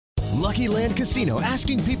Lucky Land Casino,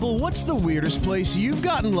 asking people, what's the weirdest place you've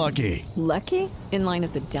gotten lucky? Lucky? In line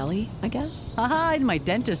at the deli, I guess? Aha, in my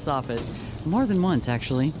dentist's office. More than once,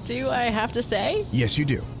 actually. Do I have to say? Yes, you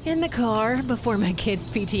do. In the car before my kids'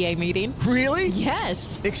 PTA meeting. Really?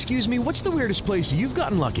 Yes. Excuse me, what's the weirdest place you've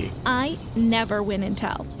gotten lucky? I never win and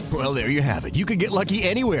tell. Well, there you have it. You can get lucky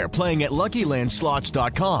anywhere, playing at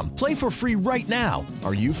LuckyLandSlots.com. Play for free right now.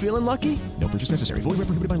 Are you feeling lucky? No purchase necessary. Void where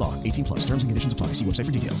prohibited by law. 18 plus. Terms and conditions apply. See website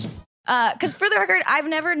for details. Because for the record, I've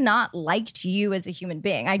never not liked you as a human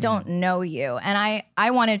being. I don't know you. And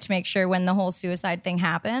I wanted to make sure when the whole suicide thing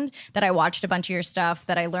happened that I watched a bunch of your stuff,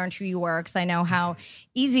 that I learned who you were, because I know how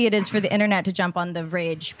easy it is for the internet to jump on the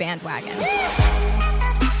rage bandwagon.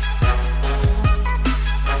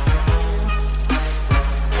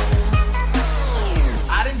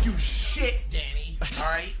 I didn't do shit, Danny. All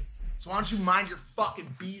right? So why don't you mind your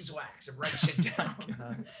fucking beeswax and write shit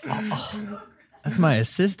down? That's my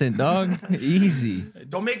assistant, dog. Easy.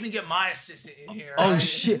 Don't make me get my assistant in here. Oh, right?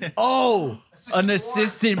 shit. Oh, an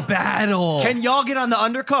assistant battle. Can y'all get on the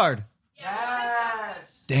undercard?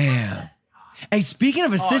 Yes. Damn. Hey, speaking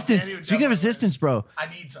of assistants, bro. I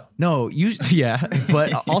need some. No, yeah,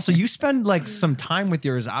 but also you spend like some time with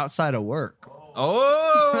yours outside of work.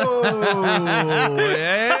 Oh,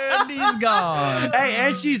 and he's gone. Hey,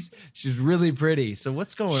 and she's really pretty. So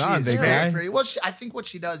what's going on, big guy? Pretty. Well, I think what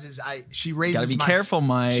she does is she raises. Gotta be careful,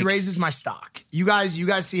 Mike. She raises my stock. You guys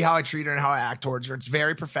see how I treat her and how I act towards her. It's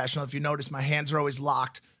very professional. If you notice, my hands are always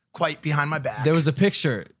locked quite behind my back. There was a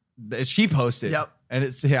picture that she posted. Yep. And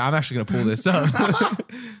it's here. I'm actually gonna pull this up.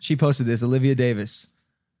 She posted this, Olivia Davis.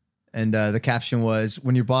 And the caption was,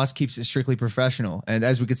 when your boss keeps it strictly professional. And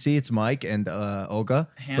as we could see, it's Mike and Olga.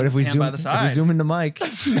 But if we zoom into Mike.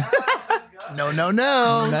 No.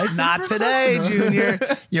 Nice, not today, Junior.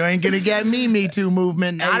 You ain't going to get Me Too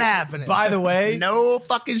movement. Not happening. By the way. No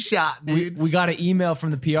fucking shot, dude. We got an email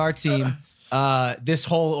from the PR team. This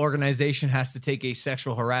whole organization has to take a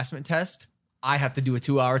sexual harassment test. I have to do a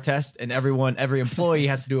 2-hour test, and every employee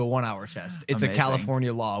has to do a 1-hour test. It's amazing. A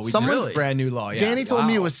California law. Brand new law. Yeah. Danny told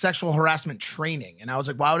me it was sexual harassment training, and I was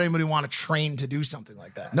like, why would anybody want to train to do something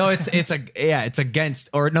like that? No, it's against,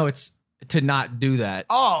 or no, it's to not do that.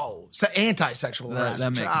 Oh, so anti-sexual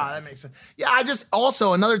harassment. That makes sense. That makes sense. Yeah,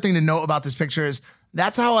 also another thing to note about this picture is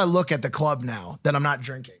that's how I look at the club now that I'm not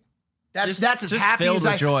drinking. That's as happy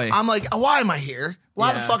as joy. I'm like, why am I here?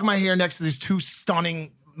 Why the fuck am I here next to these two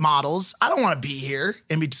stunning models? I don't want to be here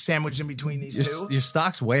sandwiched in between these two. Your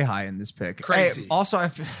stock's way high in this pick. Crazy. Hey, also, I'm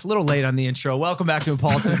a little late on the intro. Welcome back to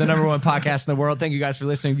Impaulsive, the #1 podcast in the world. Thank you guys for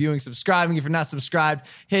listening, viewing, subscribing. If you're not subscribed,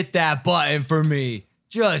 hit that button for me.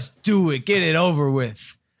 Just do it. Get it over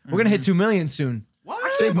with. We're going to hit 2 million soon. What?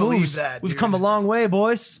 I can't believe that, We've come a long way,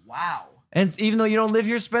 boys. Wow. And even though you don't live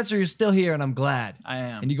here, Spencer, you're still here, and I'm glad. I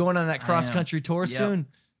am. And you're going on that cross-country tour soon?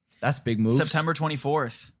 That's big moves. September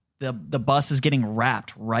 24th. The bus is getting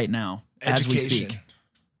wrapped right now as we speak.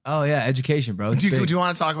 Oh, yeah, education, bro. Do you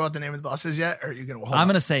want to talk about the name of the buses yet? Or are you going to hold I'm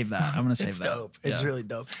going to save that. I'm going to save it's that. Dope. It's really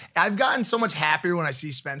dope. I've gotten so much happier when I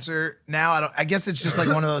see Spencer now. I guess it's just like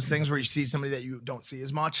one of those things where you see somebody that you don't see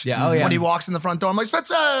as much. Yeah. Oh, yeah. When he walks in the front door, I'm like,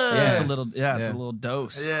 Spencer! Yeah, it's a little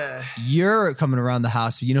dose. Yeah. You're coming around the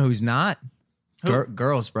house, but you know who's not?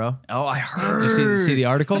 Girls, bro. Oh, I heard. You see the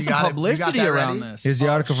article? Some publicity around this. Here's the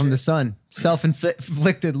article from The Sun.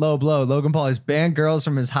 Self-inflicted low blow. Logan Paul has banned girls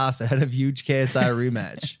from his house ahead of huge KSI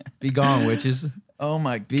rematch. Be gone, witches. Oh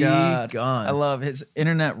my Be God. gone. I love his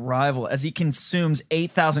internet rival as he consumes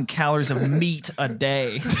 8,000 calories of meat a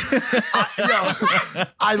day.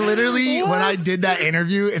 I literally, when I did that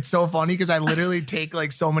interview, it's so funny because I literally take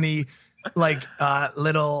like so many like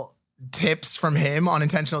little tips from him,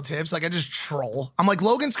 unintentional tips. Like I just troll. I'm like,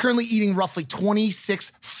 Logan's currently eating roughly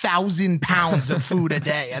 26,000 pounds of food a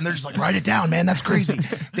day. And they're just like, write it down, man. That's crazy.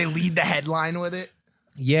 They lead the headline with it.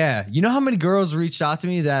 Yeah. You know how many girls reached out to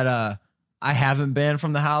me that I haven't banned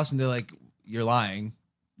from the house, and they're like, you're lying,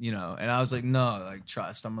 you know? And I was like, no, like,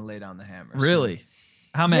 trust, I'm gonna lay down the hammer. Really? So,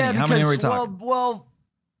 how many? Yeah, how many are we talking? Well,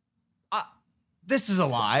 this is a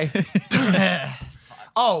lie.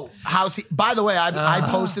 Oh, how's he? By the way, I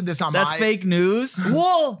posted this on That's fake news?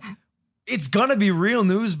 Well, it's gonna be real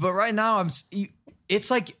news, but right now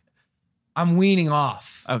it's like I'm weaning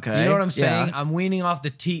off. Okay. You know what I'm saying? Yeah. I'm weaning off the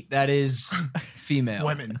teat that is female.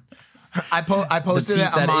 Women. I posted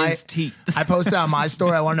it on my I posted on my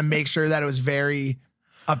story. I wanted to make sure that it was very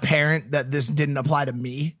apparent that this didn't apply to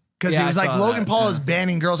me. Because he was like, Logan Paul is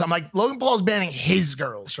banning girls. I'm like, Logan Paul is banning his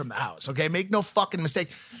girls from the house. Okay, make no fucking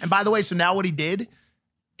mistake. And by the way, so now what he did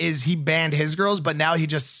is he banned his girls, but now he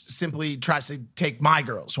just simply tries to take my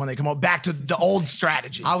girls when they come out. Back to the old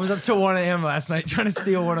strategy. I was up till 1 a.m. last night trying to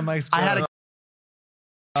steal one of Mike's girls. I had a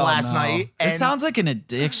last night. It sounds like an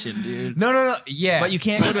addiction, dude. No. Yeah. But you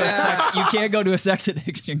can't go to a sex. You can't go to a sex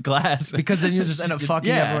addiction class because then you just end up fucking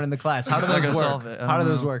Yeah. everyone in the class. How do How those solve work? it? I How do don't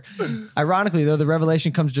those know. work? Ironically, though, the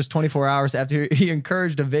revelation comes just 24 hours after he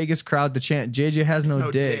encouraged a Vegas crowd to chant "JJ has no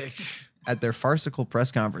dick" at their farcical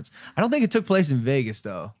press conference. I don't think it took place in Vegas,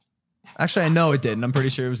 though. Actually, I know it didn't. I'm pretty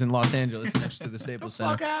sure it was in Los Angeles next to the Staples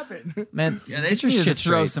Center. What happened? Man, Yeah, they get your just need to shit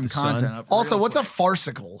throw straight, some son. content up. Also, real what's quick. a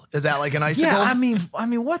farcical? Is that like an icicle? Yeah, I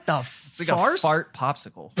mean, what the It's like farce? a fart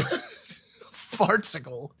popsicle.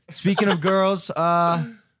 Farcical. Speaking of girls,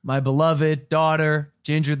 my beloved daughter,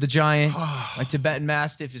 Ginger the Giant, my Tibetan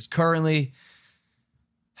Mastiff, is currently,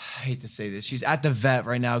 I hate to say this, she's at the vet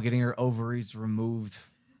right now getting her ovaries removed.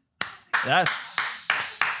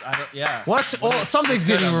 Yeah. What's something's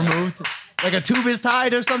good getting on that? removed? Like a tube is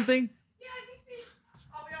tied or something?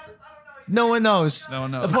 I'll be honest, I don't know. No one knows. No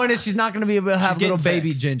one knows. The point is she's not going to be able to have She's little getting baby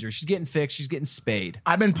fixed. Ginger. She's getting fixed. She's getting spayed.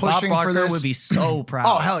 I've been Bob pushing for Barker this. would be so proud.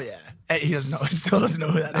 Oh, hell yeah. He doesn't know. He still doesn't know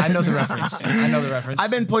who that is. I know the reference. I know the reference.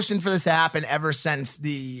 I've been pushing for this to happen ever since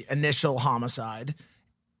the initial homicide.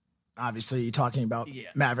 Obviously, talking about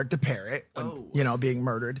Maverick the parrot, when, being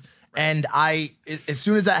murdered. And as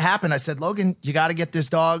soon as that happened, I said, Logan, you got to get this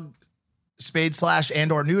dog spayed /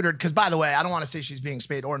 and or neutered. Because by the way, I don't want to say she's being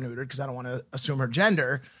spayed or neutered because I don't want to assume her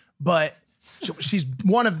gender, but she's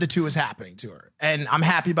one of the two is happening to her. And I'm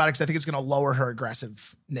happy about it because I think it's going to lower her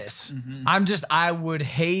aggressiveness. Mm-hmm. I would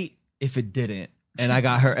hate if it didn't. And I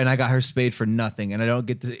got her spayed for nothing. And I don't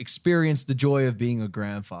get to experience the joy of being a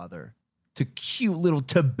grandfather to cute little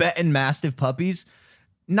Tibetan Mastiff puppies.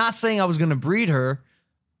 Not saying I was going to breed her,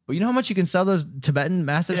 but you know how much you can sell those Tibetan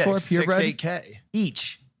Mastiffs for? Purebred? $8K.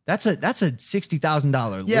 Each. That's a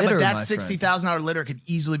 $60,000 Yeah, litter, but that my friend. $60,000 litter could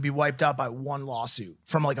easily be wiped out by one lawsuit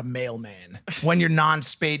from like a mailman when your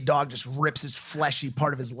non-spayed dog just rips his fleshy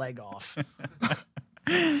part of his leg off.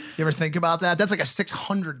 You ever think about that? That's like a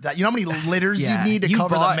 600. You know how many litters Yeah, you need to you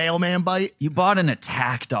cover the bought- mailman bite? You bought an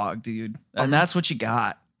attack dog, dude, and that's what you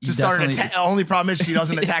got. You To start an definitely- attack. Only problem is she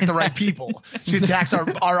doesn't attack the right people. She attacks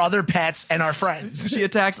our other pets and our friends. She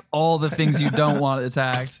attacks all the things you don't want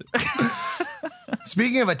attacked.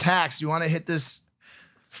 Speaking of attacks, do you want to hit this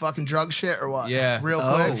fucking drug shit or what? Yeah. Real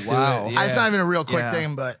Oh, quick. let's do it, wow. yeah. It's not even a real quick Yeah.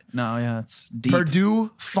 thing, but No, yeah, it's deep.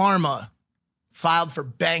 Purdue Pharma filed for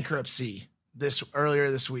bankruptcy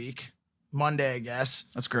earlier this week, Monday, I guess.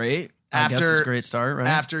 That's great. I guess it's a great start, right?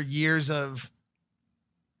 After years of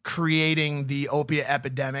creating the opiate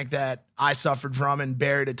epidemic that I suffered from and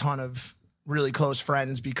buried a ton of really close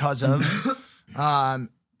friends because of.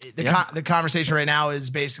 The conversation right now is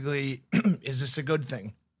basically, is this a good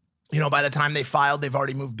thing? By the time they filed, they've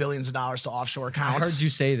already moved billions of dollars to offshore I accounts. heard you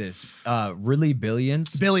say this. Really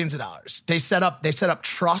billions? Billions of dollars. They set up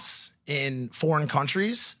trusts in foreign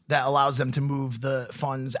countries that allows them to move the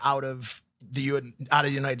funds out of the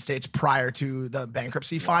United States prior to the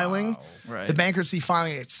bankruptcy filing. Right. The bankruptcy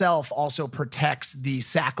filing itself also protects the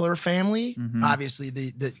Sackler family, obviously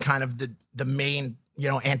the kind of the main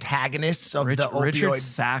antagonists of the opioid. Richard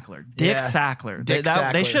Sackler, Dick Yeah. Sackler. Dick They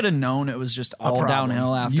Sackler. should have known it was just all problem.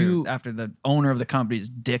 downhill after the owner of the company is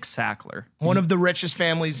Dick Sackler. One of the richest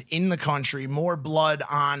families in the country, more blood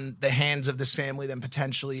on the hands of this family than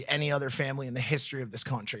potentially any other family in the history of this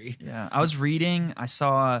country. Yeah, I was reading. I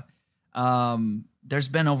saw there's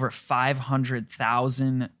been over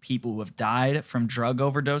 500,000 people who have died from drug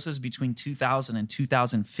overdoses between 2000 and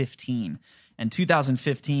 2015. And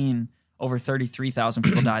 2015, over 33,000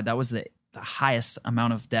 people died. That was the highest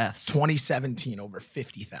amount of deaths. 2017, over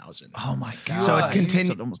 50,000. Oh my god! So it's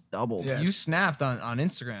continued. It almost doubled. Yeah. You snapped on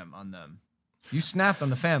Instagram on them. You snapped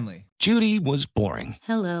on the family. Judy was boring.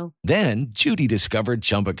 Hello. Then Judy discovered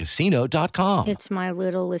ChumbaCasino.com. It's my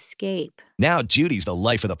little escape. Now Judy's the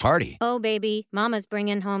life of the party. Oh, baby, mama's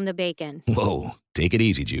bringing home the bacon. Whoa, take it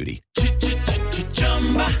easy, Judy.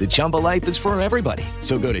 The Chumba life is for everybody.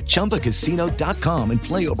 So go to ChumbaCasino.com and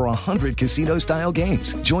play over 100 casino-style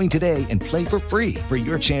games. Join today and play for free for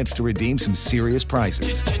your chance to redeem some serious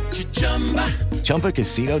prizes.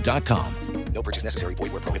 ChumbaCasino.com. No purchase necessary.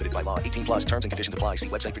 Void where prohibited by law. 18 plus terms and conditions apply. See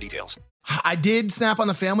website for details. I did snap on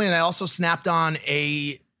the family, and I also snapped on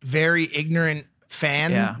a very ignorant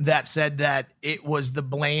fan that said that it was the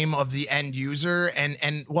blame of the end user.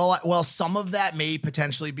 And while some of that may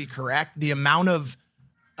potentially be correct, the amount of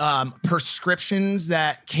prescriptions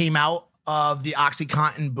that came out of the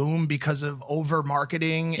OxyContin boom because of over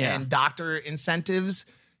marketing and doctor incentives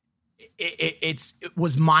it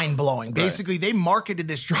was mind blowing. Basically, they marketed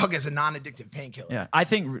this drug as a non-addictive painkiller. Yeah, I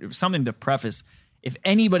think something to preface: if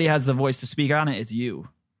anybody has the voice to speak on it, it's you.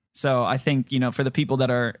 So I think, for the people that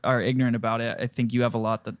are ignorant about it, I think you have a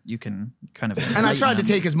lot that you can kind of. And I tried to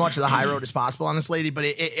take as much of the high road as possible on this lady, but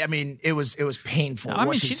it was painful. I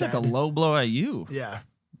mean, she took a low blow at you. Yeah,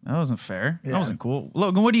 that wasn't fair. Yeah. That wasn't cool.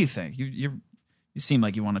 Logan, what do you think? You seem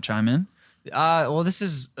like you want to chime in. Well, this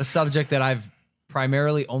is a subject that I've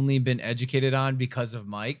primarily only been educated on because of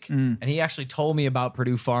Mike, and he actually told me about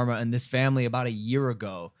Purdue Pharma and this family about a year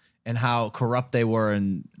ago and how corrupt they were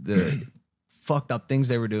and the fucked up things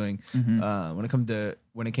they were doing when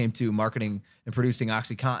it came to marketing and producing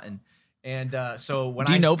OxyContin. And so when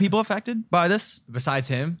do you know people affected by this besides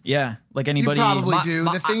him? Yeah, like anybody. You probably do.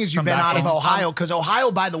 The thing is, you've been out of Ohio because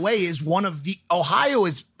Ohio, by the way, is Ohio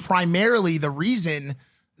is primarily the reason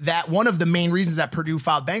that one of the main reasons that Purdue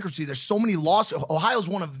filed bankruptcy. There's so many lawsuits. Ohio's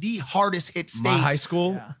one of the hardest hit states. My high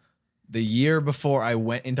school. Yeah. The year before I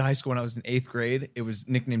went into high school when I was in 8th grade, it was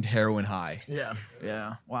nicknamed Heroin High. Yeah.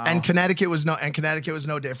 Yeah. Wow. And Connecticut was no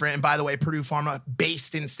different. And by the way, Purdue Pharma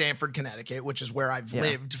based in Stamford, Connecticut, which is where I've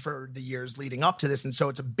lived for the years leading up to this. And so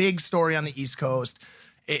it's a big story on the East Coast.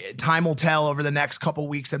 Time will tell over the next couple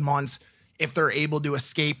weeks and months if they're able to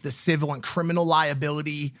escape the civil and criminal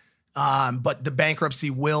liability. But the bankruptcy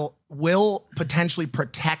will potentially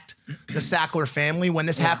protect the Sackler family. When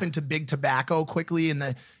this happened to Big Tobacco quickly in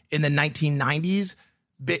the 1990s,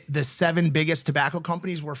 the 7 biggest tobacco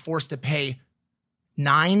companies were forced to pay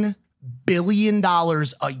 $9 billion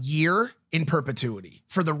a year in perpetuity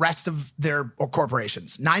for the rest of their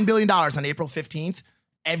corporations. $9 billion on April 15th.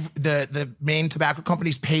 The main tobacco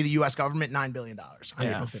companies pay the U.S. government $9 billion on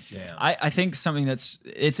April 15th. Yeah. I think something this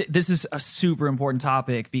is a super important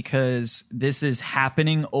topic because this is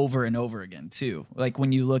happening over and over again too. Like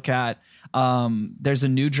when you look at, there's a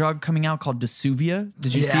new drug coming out called Desuvia.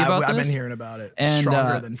 Did you see about this? I've been hearing about it. And,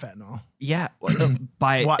 stronger than fentanyl. Yeah,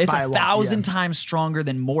 it's 1,000 times stronger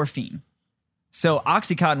than morphine. So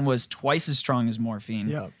OxyContin was twice as strong as morphine.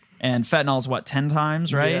 Yeah. And fentanyl's 10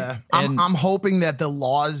 times, right? Yeah. I'm hoping that the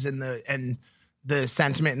laws and the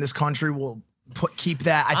sentiment in this country will keep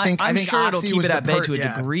that. I think sure it'll Oxy keep was it at bay to a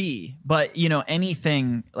degree. But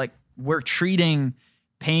anything like we're treating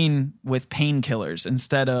pain with painkillers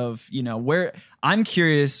instead of where I'm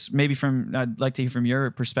curious. Maybe I'd like to hear from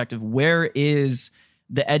your perspective. Where is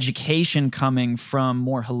the education coming from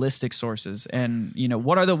more holistic sources, and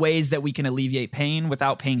what are the ways that we can alleviate pain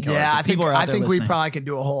without painkillers? Yeah, I think we probably could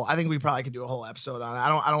do a whole episode on it.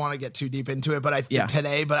 I don't want to get too deep into it, but I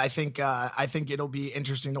think it'll be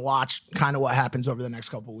interesting to watch kind of what happens over the next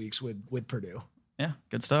couple of weeks with Purdue. Yeah,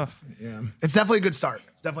 good stuff. Yeah, it's definitely a good start.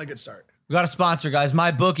 We got a sponsor, guys.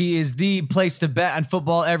 MyBookie is the place to bet on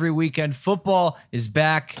football every weekend. Football is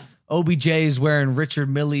back. OBJ is wearing Richard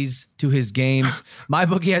Millie's to his games.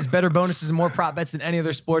 MyBookie has better bonuses and more prop bets than any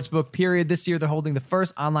other sports book, period. This year, they're holding the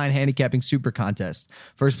first online handicapping super contest.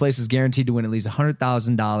 First place is guaranteed to win at least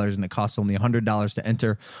 $100,000, and it costs only $100 to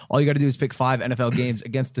enter. All you got to do is pick 5 NFL games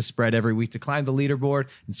against the spread every week to climb the leaderboard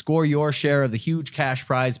and score your share of the huge cash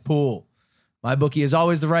prize pool. MyBookie is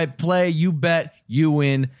always the right play. You bet, you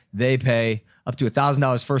win, they pay. Up to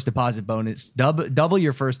 $1,000 first deposit bonus. Double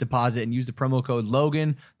your first deposit and use the promo code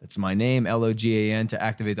Logan. That's my name, LOGAN, to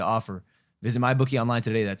activate the offer. Visit MyBookie online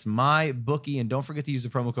today. That's MyBookie. And don't forget to use the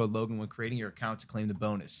promo code Logan when creating your account to claim the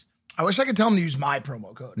bonus. I wish I could tell him to use my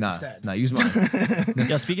promo code instead. No, use mine.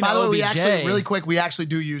 Yeah, speaking By of the way, OBJ, we actually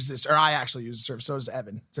do use this, or I actually use the service. So does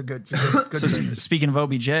Evan. It's a good service. Speaking of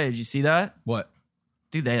OBJ, did you see that? What?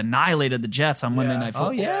 Dude, they annihilated the Jets on Monday Night Football.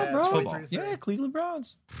 Oh, yeah, bro. Football. Yeah, Cleveland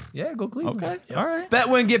Browns. Yeah, go Cleveland. Okay, all right. Bet,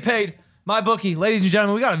 win, get paid. MyBookie. Ladies and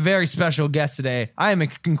gentlemen, we got a very special guest today. I am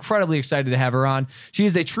incredibly excited to have her on. She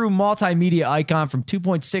is a true multimedia icon, from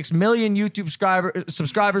 2.6 million YouTube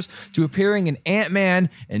subscribers to appearing in Ant-Man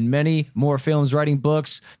and many more films, writing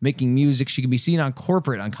books, making music. She can be seen on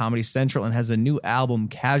Corporate on Comedy Central and has a new album,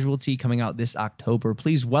 Casualty, coming out this October.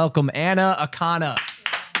 Please welcome Anna Akana.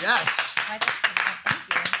 Yes.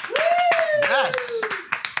 Yes.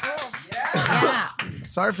 Yeah.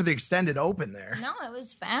 Sorry for the extended open there. No, it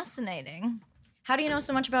was fascinating. How do you know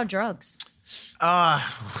so much about drugs?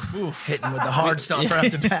 Hitting with the hard stuff right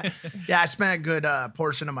off the bat. Yeah, I spent a good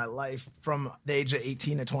portion of my life from the age of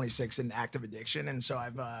 18 to 26 in active addiction. And so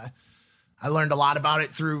I learned a lot about it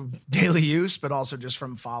through daily use, but also just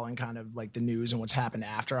from following kind of like the news and what's happened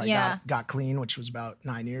after I got clean, which was about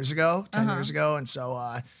 10 years ago. And so,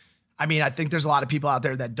 I think there's a lot of people out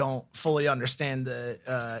there that don't fully understand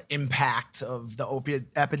the impact of the opiate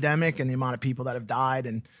epidemic and the amount of people that have died.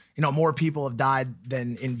 And more people have died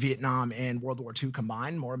than in Vietnam and World War II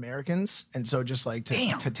combined, more Americans. And so just like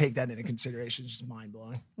to take that into consideration is just mind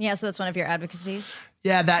blowing. Yeah, so that's one of your advocacies.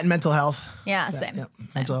 Yeah, that and mental health. Yeah, same.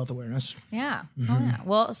 Mental health awareness. Yeah. Oh, yeah.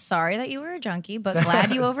 Well, sorry that you were a junkie, but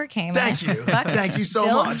glad you overcame Thank it. you. Thank you so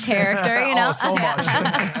Bill's much. character, you know. Oh, so much.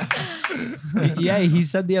 Yeah, he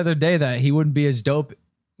said the other day that he wouldn't be as dope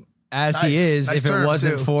as he is if it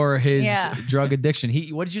wasn't for his drug addiction.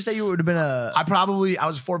 What did you say you would have been a? I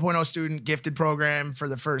was a 4.0 student, gifted program for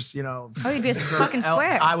the first, Oh, you'd be a fucking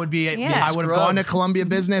square. I would be. Yeah. I would have gone to Columbia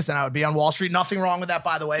Business and I would be on Wall Street. Nothing wrong with that,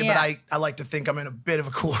 by the way. Yeah. But I like to think I'm in a bit of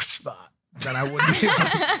a cooler spot than I would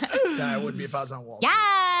be if I was on Wall Street.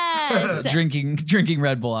 Yes. drinking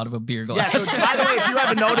Red Bull out of a beer glass. Yeah. So by the way, if you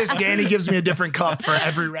haven't noticed, Danny gives me a different cup for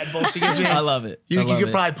every Red Bull she gives me. I love it. You could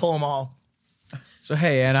probably pull them all. So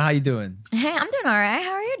hey, Anna, how you doing? Hey, I'm doing all right.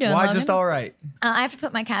 How are you doing? Why Logan? just all right? I have to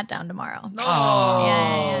put my cat down tomorrow. Oh.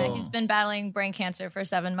 Yeah. He's been battling brain cancer for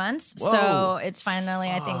 7 months. Whoa. So it's finally,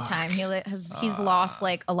 I think, time. He's lost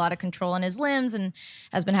like a lot of control in his limbs and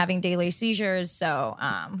has been having daily seizures. So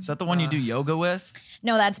Is that the one you do yoga with?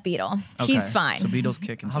 no, that's Beetle. Okay. He's fine. So Beetle's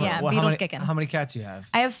kicking. Yeah, stuff. Beetle's kicking. How many cats you have?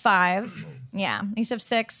 I have 5. Yeah. I used to have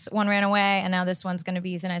 6. 1 ran away, and now this one's going to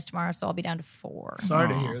be euthanized tomorrow, so I'll be down to 4. Sorry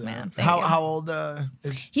to hear that. Man, thank you. How old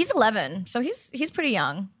is? He's 11, so he's pretty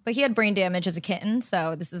young. But he had brain damage as a kitten,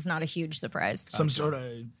 so this is not a huge surprise. Some sort of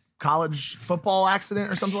college football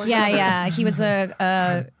accident or something like Yeah, that? yeah. He was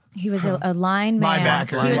a lineman.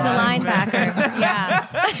 Linebacker. He was a linebacker. Yeah.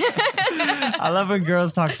 I love when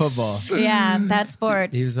girls talk football. Yeah, that's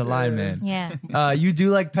sports. He was a lineman. Yeah. You do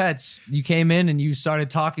like pets. You came in and you started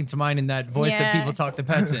talking to mine in that voice that Yeah. people talk to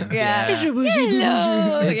pets in. Yeah.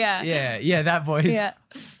 Hello. Yeah, that voice. Yeah.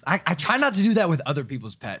 I try not to do that with other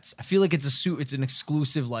people's pets. I feel like it's an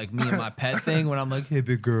exclusive like me and my pet thing when I'm like, hey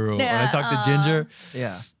big girl. When I talk to Ginger.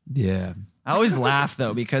 Yeah. Yeah. I always laugh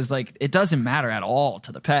though because like it doesn't matter at all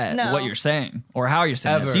to the pet No. what you're saying or how you're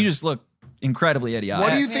saying it. So Ever. you just look incredibly idiotic.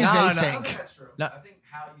 What do you think No, they no. think? No. I think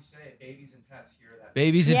how you say it, babies and pets hear that.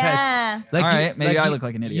 Babies and Yeah. pets. Like All right, maybe I look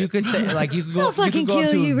like an idiot. You could say like you could go, I'll you could fucking go up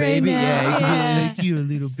kill to a you right baby. now. Yeah, you could Yeah. be like, you're a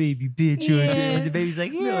little baby bitch. Yeah. And the baby's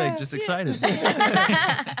like, yeah, You're like just excited.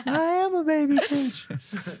 I am a baby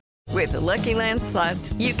bitch. With the Lucky Land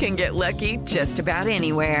Slots, you can get lucky just about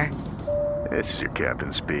anywhere. This is your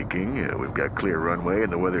captain speaking. We've got clear runway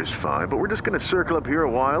and the weather's fine, but we're just going to circle up here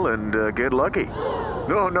a while and get lucky.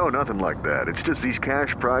 No, nothing like that. It's just these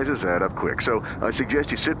cash prizes add up quick. So I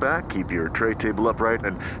suggest you sit back, keep your tray table upright,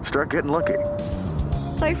 and start getting lucky.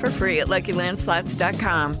 Play for free at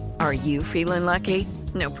LuckyLandSlots.com. Are you feeling lucky?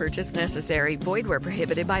 No purchase necessary. Void where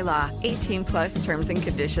prohibited by law. 18 plus terms and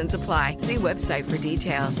conditions apply. See website for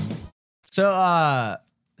details. So,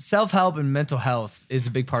 self-help and mental health is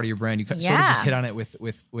a big part of your brand. You sort of just hit on it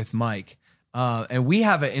with Mike. And we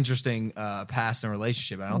have an interesting past and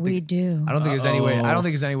relationship. I don't think there's any way. I don't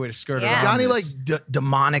think there's any way to skirt around. Got any this. like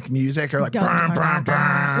demonic music or like burn, burn, burn?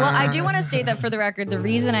 Well, I do want to state that for the record, the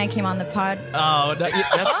reason I came on the pod. Oh, that's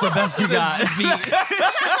the best you got.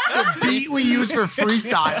 The beat we use for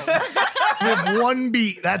freestyles. We have one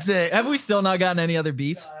beat. That's it. Have we still not gotten any other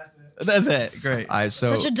beats? That's it. Great. All right, so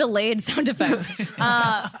Such a delayed sound effect.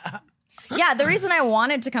 Yeah, the reason I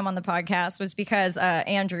wanted to come on the podcast was because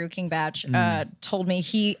Andrew King Batch told me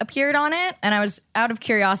he appeared on it, and I was out of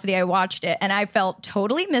curiosity. I watched it, and I felt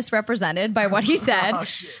totally misrepresented by what he said.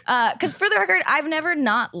 Because for the record, I've never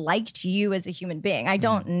not liked you as a human being. I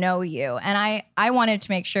don't know you, and I wanted to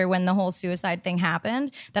make sure when the whole suicide thing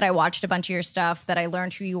happened that I watched a bunch of your stuff, that I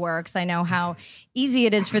learned who you were, because I know how easy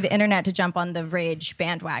it is for the internet to jump on the rage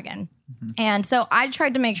bandwagon. And so I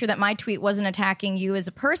tried to make sure that my tweet wasn't attacking you as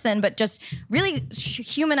a person, but just really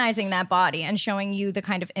humanizing that body and showing you the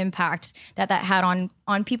kind of impact that had on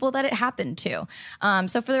people that it happened to.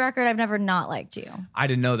 So for the record, I've never not liked you. I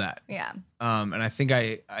didn't know that. Yeah. And I think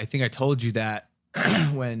I told you that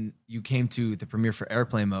when you came to the premiere for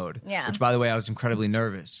Airplane Mode. Yeah. Which, by the way, I was incredibly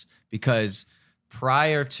nervous because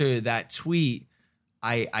prior to that tweet,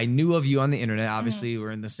 I knew of you on the internet. Obviously,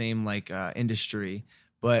 we're in the same industry.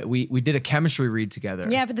 But we did a chemistry read together.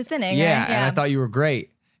 Yeah, for the thinning. Yeah, right? and I thought you were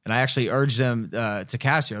great. And I actually urged them to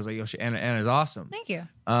cast you. I was like, yo, Anna's awesome. Thank you.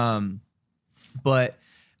 But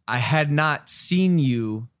I had not seen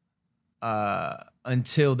you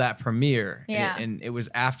until that premiere. Yeah. And it was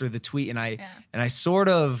after the tweet. And I sort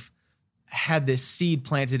of had this seed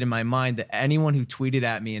planted in my mind that anyone who tweeted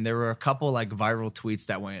at me, and there were a couple like viral tweets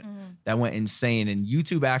that went insane, and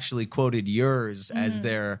YouTube actually quoted yours as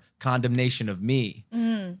their condemnation of me.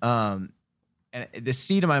 the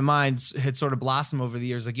seed in my mind had sort of blossomed over the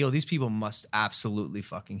years. Like, yo, these people must absolutely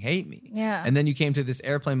fucking hate me. Yeah. And then you came to this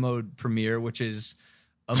Airplane Mode premiere, which is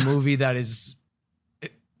a movie that is.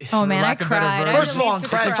 Oh man, I cried. First of all,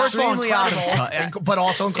 incredible, but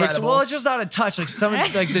also incredible. It's just out of touch. Like some,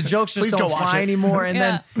 like the jokes just don't fly anymore.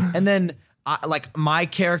 And then, like my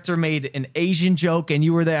character made an Asian joke, and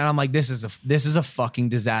you were there, and I'm like, this is a fucking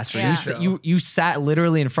disaster. Yeah. You sat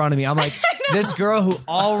literally in front of me. I'm like, this girl who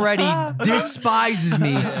already despises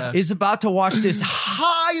me is about to watch this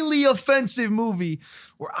highly offensive movie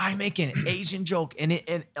where I make an Asian joke, and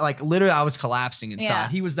like literally I was collapsing inside. Yeah.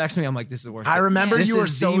 He was next to me. I'm like, this is the worst. I remember this you were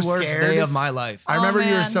is so the worst scared day of my life. I remember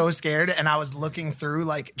you were so scared, and I was looking through,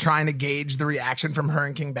 like trying to gauge the reaction from her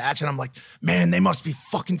and King Batch, and I'm like, man, they must be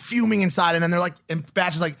fucking fuming inside. And then they're like, and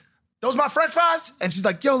Batch is like, those my French fries? And she's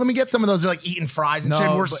like, yo, let me get some of those. They're like eating fries and shit.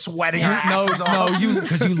 And we're sweating our asses off.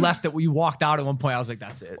 Because you left it. You walked out at one point. I was like,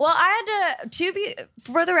 that's it. Well, I had to be,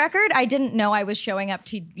 for the record, I didn't know I was showing up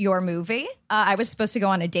to your movie. I was supposed to go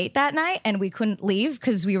on a date that night, and we couldn't leave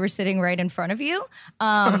because we were sitting right in front of you.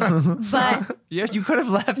 But yeah, you could have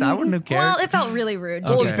left. I wouldn't have cared. Well, it felt really rude.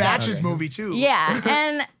 Well, it was Batch's movie too. Yeah,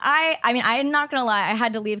 and I mean, I'm not gonna lie. I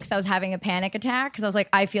had to leave because I was having a panic attack because I was like,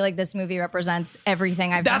 I feel like this movie represents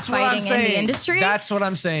everything I've been fighting in the industry. That's what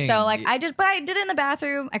I'm saying. So like, I did it in the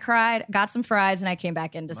bathroom. I cried, got some fries, and I came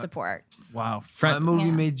back in to support. Wow, that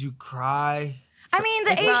movie made you cry. I mean,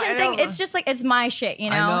 the Asian thing, it's just like, it's my shit, you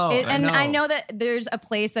know? I know that there's a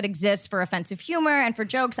place that exists for offensive humor and for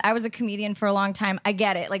jokes. I was a comedian for a long time. I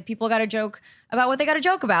get it. Like, people got to joke about what they got to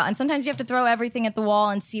joke about. And sometimes you have to throw everything at the wall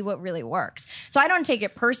and see what really works. So I don't take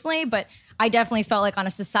it personally, but I definitely felt like on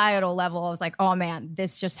a societal level, I was like, oh man,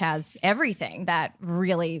 this just has everything that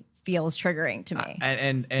really feels triggering to me.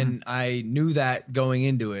 And I knew that going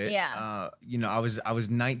into it. Yeah. You know, I was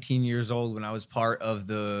 19 years old when I was part of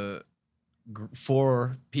the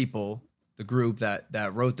 4 people, the group that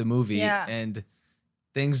wrote the movie, and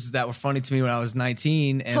things that were funny to me when I was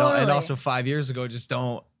 19 and also 5 years ago just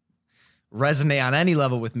don't resonate on any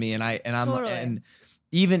level with me. And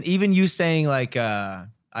even you saying like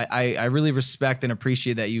I really respect and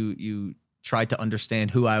appreciate that you tried to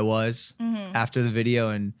understand who I was after the video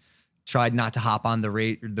and tried not to hop on the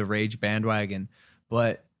rage bandwagon.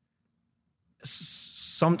 But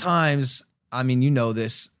sometimes, I mean, you know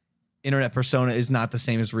this, internet persona is not the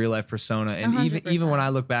same as real life persona. And 100%. even when I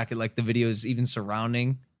look back at like the videos even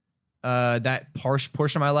surrounding that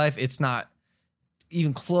portion of my life, it's not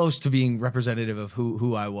even close to being representative of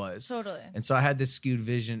who I was. Totally. And so I had this skewed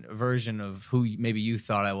version of who maybe you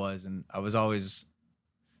thought I was, and I was always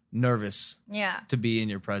nervous to be in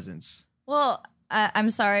your presence. Well, I'm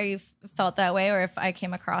sorry you felt that way, or if I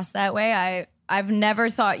came across that way. I've never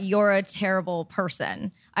thought you're a terrible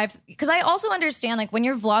person. Because I also understand, like, when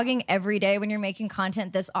you're vlogging every day, when you're making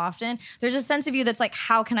content this often, there's a sense of you that's like,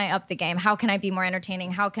 how can I up the game? How can I be more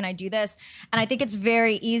entertaining? How can I do this? And I think it's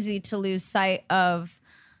very easy to lose sight of,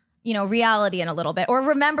 you know, reality in a little bit, or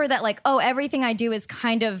remember that like, oh, everything I do is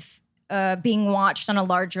kind of being watched on a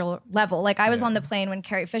larger level. Like, I was on the plane when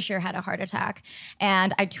Carrie Fisher had a heart attack,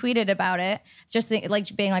 and I tweeted about it, just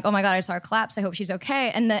like being like, oh my God, I saw her collapse. I hope she's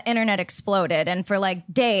okay. And the internet exploded. And for like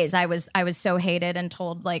days, I was so hated and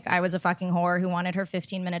told like I was a fucking whore who wanted her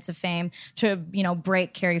 15 minutes of fame to, you know,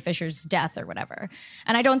 break Carrie Fisher's death or whatever.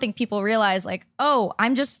 And I don't think people realize like, oh,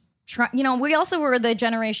 I'm just you know, we also were the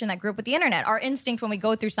generation that grew up with the internet. Our instinct when we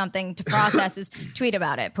go through something to process is tweet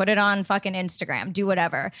about it, put it on fucking Instagram, do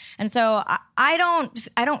whatever. And so I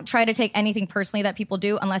don't try to take anything personally that people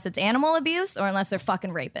do unless it's animal abuse or unless they're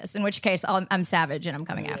fucking rapists, in which case I'm savage and I'm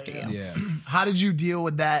coming after you. Yeah. How did you deal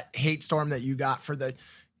with that hate storm that you got for the...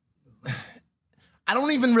 I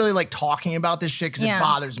don't even really like talking about this shit because it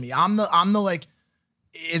bothers me. I'm the like,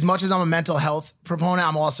 as much as I'm a mental health proponent,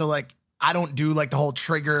 I'm also like, I don't do like the whole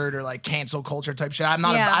triggered or like cancel culture type shit. I'm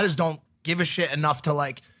not, I just don't give a shit enough to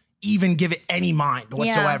like even give it any mind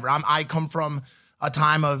whatsoever. I come from a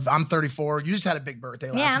time of, I'm 34. You just had a big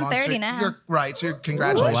birthday last month. I'm 30 now. You're right. So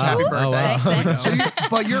congratulations. Wow. Happy birthday. Oh, wow. Thanks.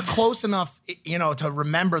 But you're close enough, you know, to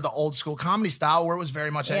remember the old school comedy style where it was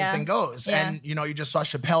very much anything goes. Yeah. And, you know, you just saw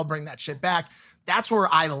Chappelle bring that shit back. That's where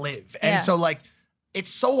I live. And so like,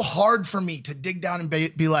 it's so hard for me to dig down and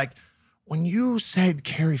be like, when you said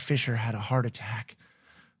Carrie Fisher had a heart attack,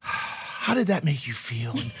 how did that make you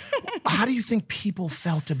feel? And how do you think people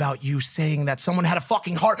felt about you saying that someone had a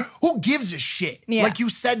fucking heart? Who gives a shit? Yeah. Like, you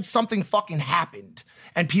said something fucking happened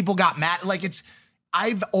and people got mad. Like,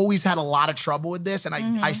 I've always had a lot of trouble with this, and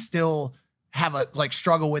I still have a like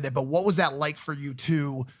struggle with it. But what was that like for you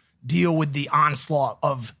to deal with the onslaught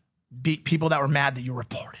of people that were mad that you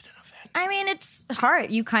reported an event? I mean, it's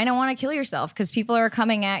hard. You kind of want to kill yourself because people are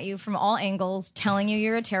coming at you from all angles, telling you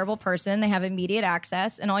you're a terrible person. They have immediate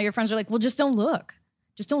access, and all your friends are like, well, just don't look.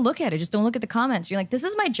 Just don't look at it. Just don't look at the comments. You're like, this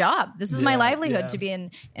is my job. This is my livelihood to be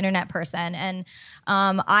an internet person. And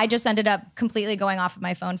I just ended up completely going off of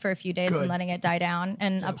my phone for a few days and letting it die down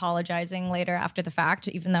and apologizing later after the fact,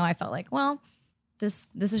 even though I felt like, well, this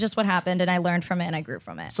is just what happened, and I learned from it and I grew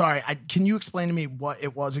from it. Sorry, can you explain to me what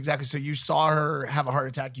it was exactly? So you saw her have a heart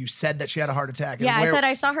attack. You said that she had a heart attack. Yeah, I said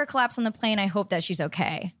I saw her collapse on the plane. I hope that she's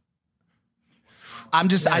okay. I'm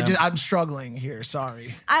struggling here.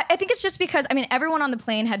 Sorry. I think it's just because, I mean, everyone on the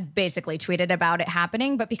plane had basically tweeted about it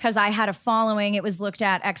happening, but because I had a following, it was looked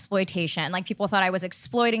at exploitation. Like people thought I was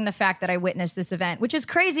exploiting the fact that I witnessed this event, which is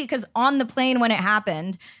crazy because on the plane when it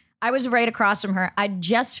happened, I was right across from her. I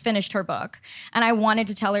just finished her book and I wanted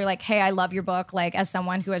to tell her like, hey, I love your book. Like as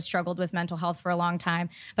someone who has struggled with mental health for a long time,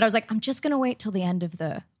 but I was like, I'm just going to wait till the end of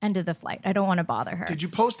the flight. I don't want to bother her. Did you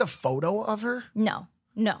post a photo of her? No.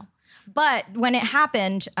 But when it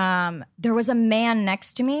happened, there was a man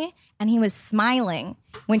next to me and he was smiling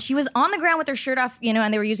when she was on the ground with her shirt off,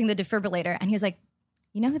 and they were using the defibrillator. And he was like,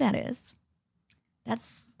 you know who that is?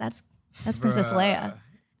 That's Princess Leia.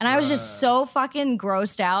 And I was just so fucking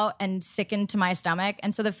grossed out and sickened to my stomach.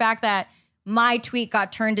 And so the fact that my tweet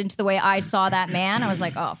got turned into the way I saw that man, I was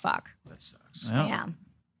like, oh, fuck. That sucks. Yeah.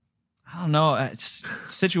 I don't know. It's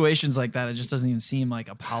situations like that, it just doesn't even seem like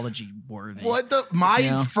apology worthy.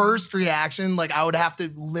 My first reaction, like I would have to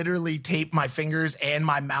literally tape my fingers and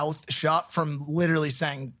my mouth shut from literally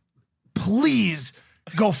saying, please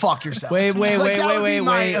go fuck yourself. Wait.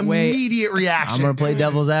 My immediate reaction. I'm going to play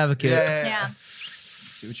devil's advocate. Yeah.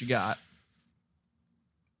 See what you got.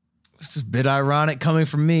 This is a bit ironic coming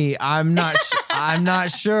from me. I'm not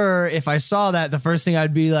sure if I saw that, the first thing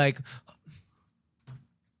I'd be like,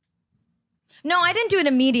 no, I didn't do it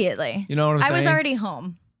immediately. You know what I'm saying? I was already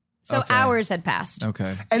home. So hours had passed.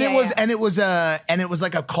 Okay. And it was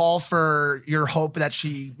like a call for your hope that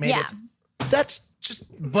she made it. That's just.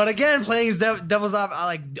 But again, playing devil's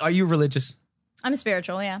advocate, are you religious? I'm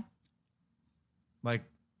spiritual, yeah. Like,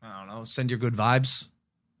 I don't know, send your good vibes.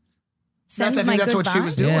 I think that's what she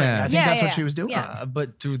was doing. Yeah. I think that's what she was doing. Yeah.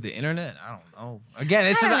 But through the internet, I don't know.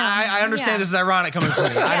 Again, I understand this is ironic coming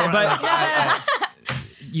from me.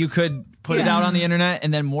 You could put it out on the internet,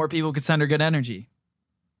 and then more people could send her good energy.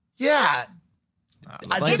 Yeah.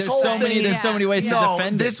 There's so many ways to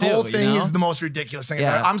defend this it. This whole thing is the most ridiculous thing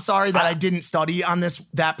ever. I'm sorry that I didn't study on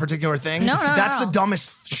that particular thing. That's the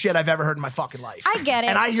dumbest shit I've ever heard in my fucking life. I get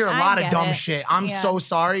it. And I hear a lot of dumb shit. I'm so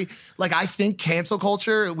sorry. Like, I think cancel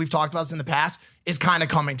culture, we've talked about this in the past, is kind of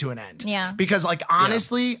coming to an end. Yeah. Because, like,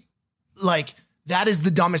 honestly, like, that is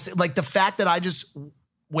the dumbest. Like, the fact that I just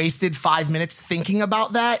wasted 5 minutes thinking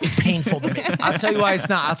about that is painful to me. I'll tell you why it's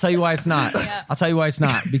not.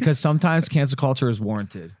 Because sometimes cancel culture is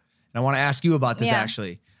warranted. And I want to ask you about this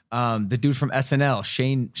actually. The dude from SNL,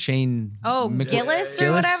 Shane. Oh, Gillis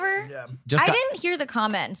or whatever. Yeah. I didn't hear the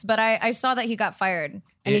comments, but I saw that he got fired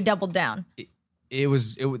and he doubled down. It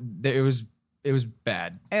was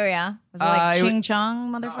bad. Oh yeah, was it like Ching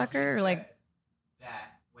Chong motherfucker or like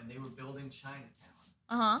that when they were building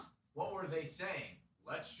Chinatown? What were they saying?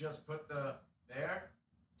 Let's just put there,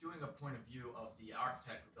 doing a point of view of the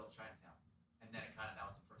architect who built Chinatown. And then that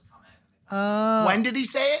was the first comment. When did he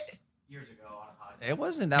say it? Years ago on a podcast. It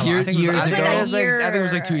wasn't that long. I think it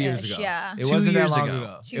was like 2 years ago. Yeah. It wasn't that long ago.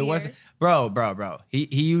 ago. 2 It wasn't. years. Bro. He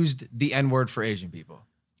used the N-word for Asian people.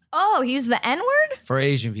 Oh, he used the N-word? For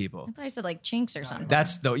Asian people. I thought he said like chinks or something.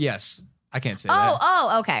 Yes. I can't say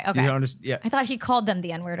that. Okay. You don't understand? Yeah. I thought he called them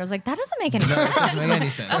the N-word. I was like, that doesn't make any sense. It doesn't make any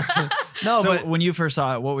sense. But when you first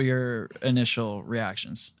saw it, what were your initial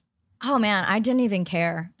reactions? Oh man, I didn't even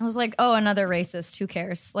care. I was like, oh, another racist. Who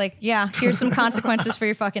cares? Like, yeah, here's some consequences for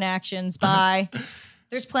your fucking actions. Bye.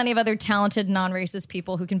 There's plenty of other talented non-racist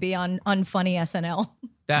people who can be on unfunny SNL.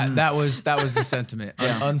 That was the sentiment.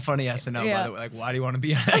 Unfunny SNL, by the way. Like, why do you want to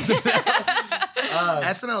be on SNL?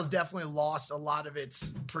 SNL has definitely lost a lot of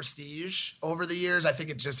its prestige over the years. I think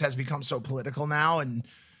it just has become so political now, and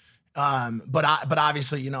but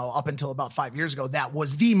obviously, up until about 5 years ago, that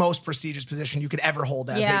was the most prestigious position you could ever hold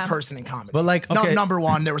as a person in comedy. But like, okay. Number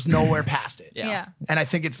one, there was nowhere past it. Yeah. And I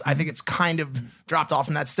think it's kind of dropped off,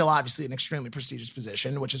 and that's still obviously an extremely prestigious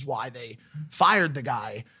position, which is why they fired the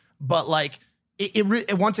guy. But like,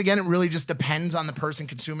 it once again, it really just depends on the person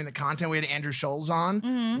consuming the content. We had Andrew Scholes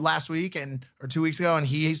on last week or 2 weeks ago, and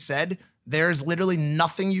he said there's literally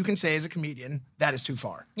nothing you can say as a comedian that is too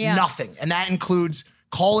far. Yeah. Nothing. And that includes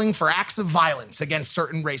calling for acts of violence against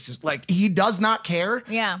certain races. Like, he does not care.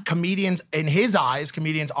 Yeah. Comedians, in his eyes,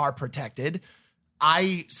 comedians are protected.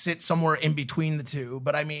 I sit somewhere in between the two,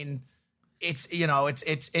 but I mean, it's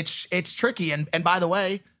tricky. And by the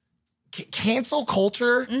way, cancel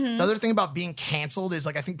culture. Mm-hmm. The other thing about being canceled is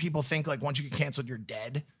like, I think people think like once you get canceled, you're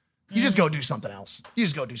dead. You just go do something else. You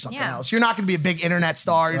just go do something else. You're not going to be a big internet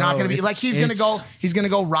star. You're not going to be like, he's going to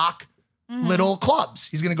go rock little clubs.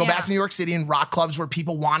 He's going to go back to New York City and rock clubs where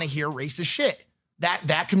people want to hear racist shit.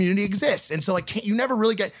 That community exists. And so like, you never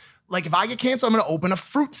really get, like if I get canceled, I'm going to open a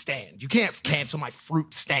fruit stand. You can't cancel my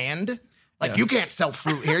fruit stand. Like you can't sell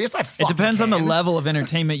fruit here. Yes, it depends on the level of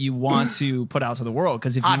entertainment you want to put out to the world.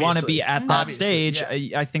 Because if you want to be at that stage,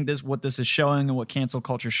 I think what this is showing and what cancel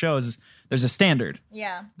culture shows is there's a standard.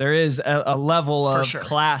 Yeah. There is a level of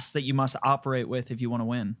class that you must operate with if you want to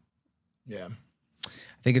win. Yeah.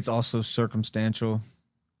 I think it's also circumstantial.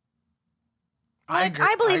 Like,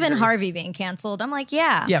 I believe in Harvey being canceled. I'm like,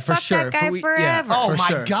 for fuck sure. that guy forever. Oh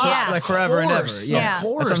my God. Like forever and ever. Yeah. Of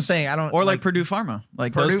course. That's what I'm saying. I don't. Or like Purdue Pharma.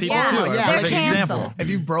 Like those people too. They're Perfect example. If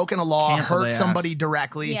you've broken a law, hurt somebody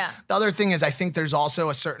directly. Yeah. The other thing is I think there's also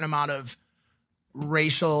a certain amount of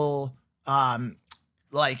racial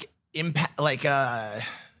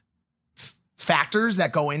factors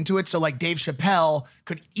that go into it. So like Dave Chappelle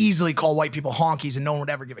could easily call white people honkies and no one would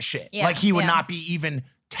ever give a shit. Yeah. Like he would not be even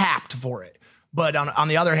tapped for it. But on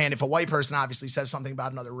the other hand, if a white person obviously says something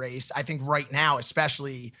about another race, I think right now,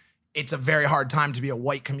 especially, it's a very hard time to be a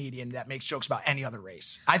white comedian that makes jokes about any other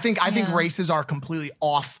race. I think races are completely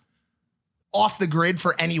off the grid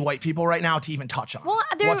for any white people right now to even touch on. Well,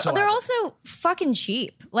 they're also fucking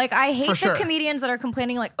cheap. Like, I hate the comedians that are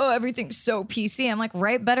complaining like, oh, everything's so PC. I'm like,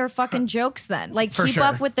 write better fucking jokes then. Like, keep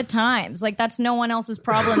up with the times. Like, that's no one else's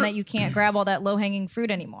problem that you can't grab all that low-hanging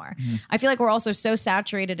fruit anymore. I feel like we're also so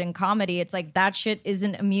saturated in comedy. It's like, that shit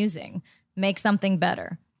isn't amusing. Make something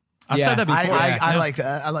better. I've said that before. I like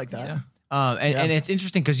that. I like that. Yeah. And it's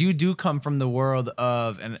interesting because you do come from the world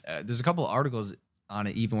of, and there's a couple of articles on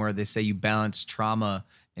it even where they say you balance trauma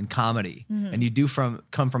and comedy, and you do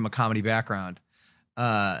come from a comedy background.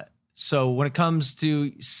 So when it comes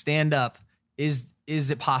to stand up, is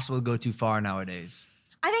it possible to go too far nowadays?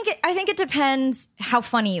 I think it depends how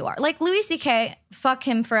funny you are. Like Louis C.K., fuck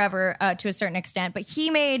him forever to a certain extent, but he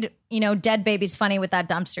made, dead babies funny with that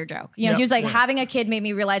dumpster joke. He was like, having a kid made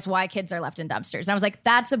me realize why kids are left in dumpsters. And I was like,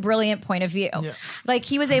 that's a brilliant point of view. Yeah. Like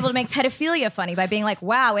he was able to make pedophilia funny by being like,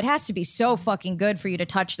 wow, it has to be so fucking good for you to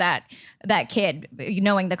touch that kid,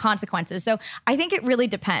 knowing the consequences. So I think it really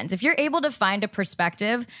depends. If you're able to find a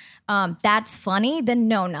perspective that's funny, then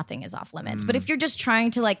no, nothing is off limits. But if you're just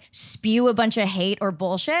trying to like spew a bunch of hate or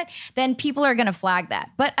bullshit, then people are going to flag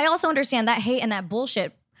that. But I also understand that hate and that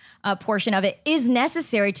bullshit portion of it is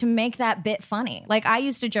necessary to make that bit funny. Like I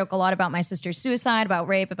used to joke a lot about my sister's suicide, about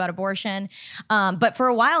rape, about abortion. But for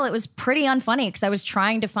a while it was pretty unfunny because I was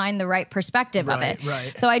trying to find the right perspective of it.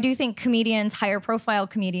 Right. So I do think comedians, higher profile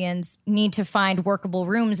comedians, need to find workable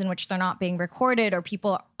rooms in which they're not being recorded or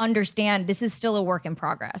people understand this is still a work in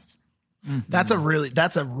progress. That's a really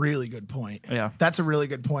good point. Yeah. That's a really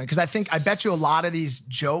good point. Because I bet you a lot of these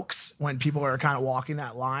jokes, when people are kind of walking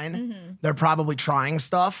that line, they're probably trying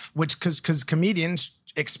stuff, because comedians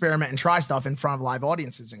experiment and try stuff in front of live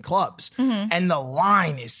audiences in clubs. And the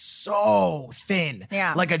line is so thin.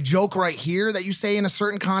 Yeah. Like a joke right here that you say in a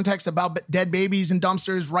certain context about dead babies and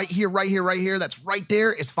dumpsters, right here, that's right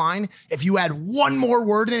there is fine. If you add one more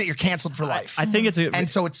word in it, you're canceled for life. I think and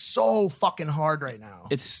so it's so fucking hard right now.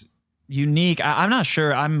 It's unique. I'm not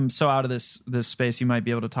sure. I'm so out of this space. You might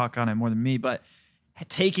be able to talk on it more than me, but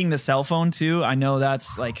taking the cell phone too, I know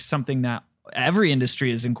that's like something that every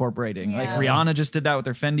industry is incorporating. Like Rihanna just did that with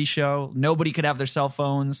their Fendi show. Nobody could have their cell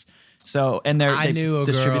phones. So, and they knew a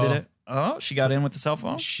distributed girl. it. Oh, she got in with the cell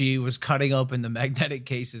phone? She was cutting open the magnetic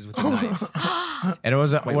cases with a knife. And it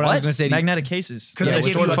was what I was going to say. Magnetic cases. Because they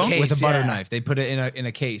store the phone with a butter knife. They put it in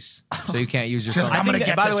a case, so you can't use your phone. I'm going to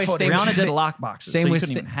get by this the way, footage. Rihanna did a lockbox, so you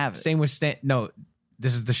couldn't even have it. Same with no,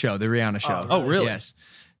 this is the show, the Rihanna show. Oh, really? Yes.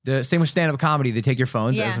 The same with stand-up comedy. They take your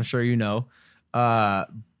phones, as I'm sure you know.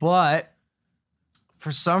 But for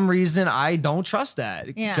some reason, I don't trust that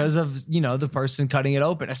because of, the person cutting it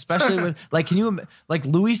open, especially with like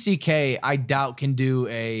Louis C.K. I doubt can do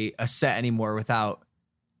a set anymore without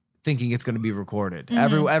thinking it's going to be recorded.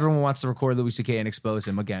 Everyone wants to record Louis C.K. and expose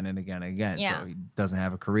him again and again and again. So he doesn't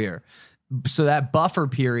have a career. So that buffer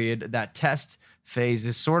period, that test phase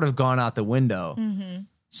is sort of gone out the window.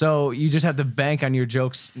 So you just have to bank on your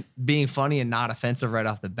jokes being funny and not offensive right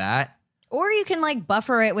off the bat. Or you can like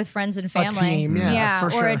buffer it with friends and family. A team, for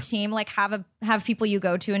sure. Or a team, like have people you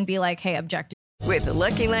go to and be like, hey, objective. With the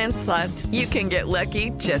Lucky Land Slots, you can get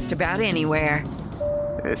lucky just about anywhere.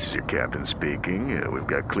 This is your captain speaking. We've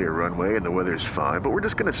got clear runway and the weather's fine, but we're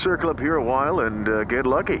just going to circle up here a while and get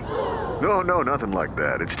lucky. No, nothing like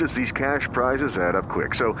that. It's just these cash prizes add up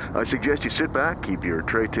quick. So I suggest you sit back, keep your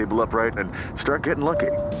tray table upright, and start getting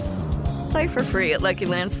lucky. Play for free at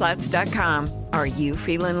LuckyLandSlots.com. Are you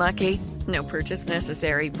feeling lucky? No purchase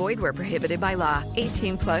necessary. Void where prohibited by law.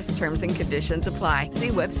 18 plus terms and conditions apply. See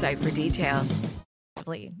website for details.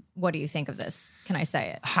 What do you think of this? Can I say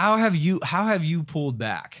it? How have you pulled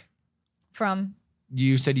back? From?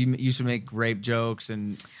 You said you used to make rape jokes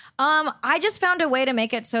and... I just found a way to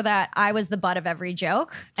make it so that I was the butt of every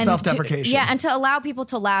joke. And self-deprecation. And to allow people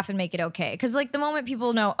to laugh and make it okay. Because like the moment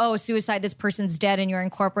people know, oh, suicide, this person's dead, and you're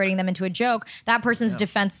incorporating them into a joke, that person's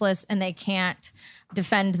defenseless and they can't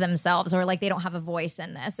defend themselves, or like they don't have a voice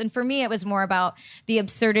in this. And for me, it was more about the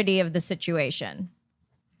absurdity of the situation.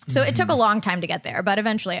 So it took a long time to get there, but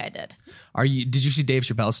eventually I did. Did you see Dave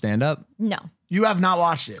Chappelle stand up? No. You have not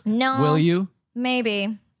watched it? No. Will you?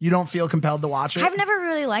 Maybe. You don't feel compelled to watch it? I've never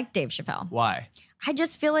really liked Dave Chappelle. Why? I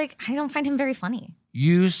just feel like I don't find him very funny.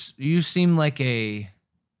 You seem like a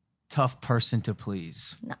tough person to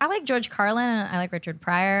please. I like George Carlin. I like Richard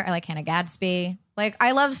Pryor. I like Hannah Gadsby. Like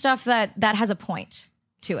I love stuff that has a point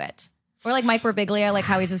to it. Or like Mike Birbiglia. I like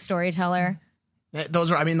how he's a storyteller.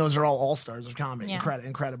 Those are all stars of comedy. Yeah.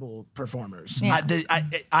 Incredible performers. Yeah.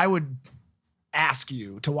 I would ask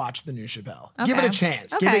you to watch the new Chappelle. Okay. Give it a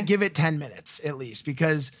chance. Okay. Give it 10 minutes at least,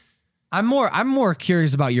 because I'm more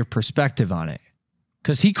curious about your perspective on it,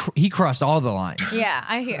 because he crossed all the lines. Yeah,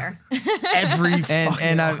 I hear. Every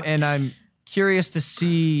and I'm curious to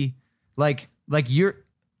see like you're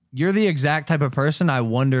the exact type of person I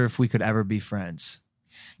wonder if we could ever be friends.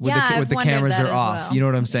 With the cameras are off. Well. You know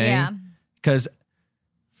what I'm saying? Yeah. Because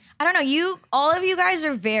I don't know. All of you guys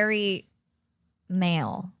are very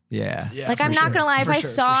male. Yeah. Like, I'm not going to lie. If I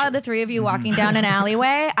saw the three of you walking down an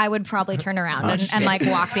alleyway, I would probably turn around and like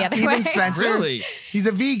walk the other way. Even Spencer, Really? he's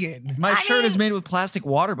a vegan. My shirt is made with plastic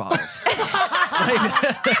water bottles.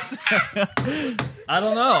 I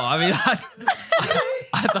don't know. I mean,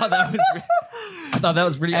 I thought that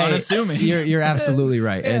was pretty unassuming. You're absolutely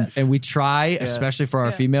right. And we try, especially for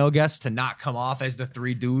our female guests, to not come off as the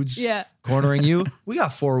three dudes cornering you. We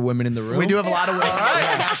got 4 women in the room. We do have a lot of women.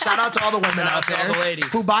 Yeah. Shout out to all the women out there, all the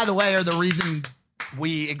ladies. who, by the way, are the reason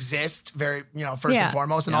we exist. First and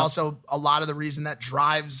foremost, and also a lot of the reason that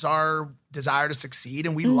drives our desire to succeed.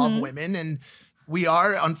 And we love women, and we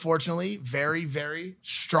are unfortunately very, very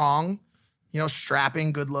strong.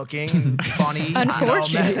 Strapping, good looking, and funny.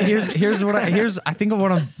 Unfortunately,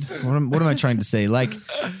 what am I trying to say? Like,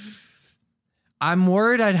 I'm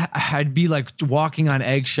worried I'd be like walking on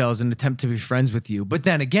eggshells in an attempt to be friends with you. But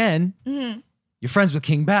then again, you're friends with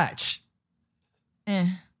King Batch.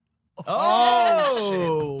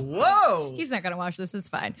 Oh, whoa. He's not going to watch this. It's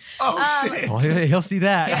fine. Oh, shit. Well, he'll see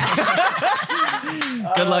that.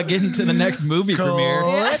 Good luck getting to the next movie premiere.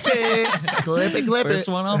 Clip it. First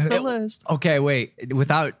one off the list. Okay, wait.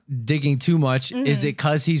 Without digging too much, is it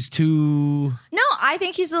because he's too... No, I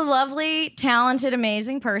think he's a lovely, talented,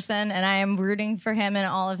 amazing person, and I am rooting for him in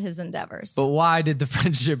all of his endeavors. But why did the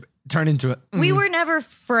friendship turn into it? We were never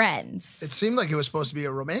friends. It seemed like it was supposed to be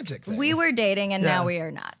a romantic thing. We were dating, and now we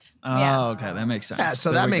are not. Oh, okay. That makes sense. Yeah,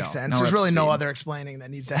 so that makes sense. There's really no other explaining that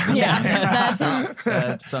needs to happen. Yeah, that's all.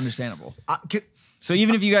 That's understandable. So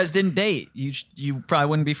even if you guys didn't date, you probably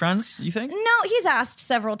wouldn't be friends, you think? No, he's asked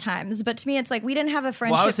several times, but to me, it's like we didn't have a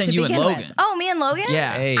friendship Well, I was saying to you and begin Logan. with. Oh, me and Logan?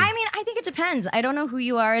 Yeah. Hey. I mean, I think it depends. I don't know who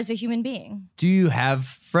you are as a human being. Do you have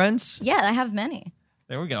friends? Yeah, I have many.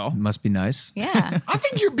 There we go. Must be nice. Yeah. I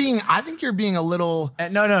think you're being a little.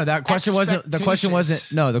 No. That question wasn't. The question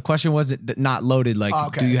wasn't. No, the question wasn't not loaded. Like,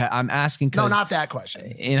 Okay. do you? I'm asking. 'Cause No, not that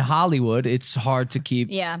question. in Hollywood, it's hard to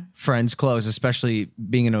keep friends close, especially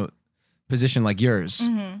being in a position like yours,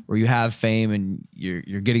 where you have fame and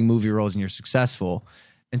you're getting movie roles and you're successful.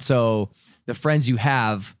 And so the friends you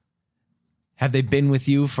have they been with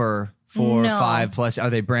you for 4 or 5 plus? Are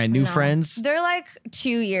they brand new friends? They're like 2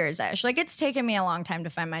 years-ish. Like, it's taken me a long time to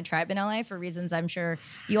find my tribe in LA for reasons I'm sure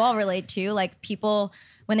you all relate to. Like, people,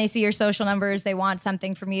 when they see your social numbers, they want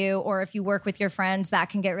something from you. Or if you work with your friends, that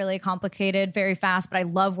can get really complicated very fast. But I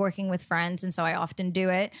love working with friends, and so I often do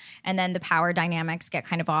it. And then the power dynamics get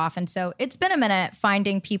kind of off. And so it's been a minute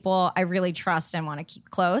finding people I really trust and want to keep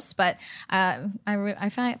close. But I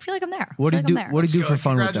feel like I'm there. What do you do? What do you do for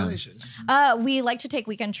fun with them? Congratulations. We like to take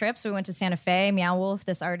weekend trips. We went to Santa Fe, Meow Wolf.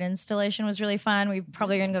 This art installation was really fun. We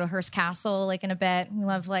probably are going to go to Hearst Castle like in a bit. We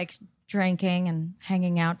love like drinking and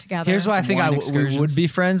hanging out together. Here's why I think we would be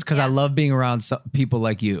friends, because I love being around people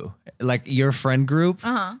like you, like your friend group,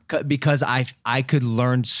 because I could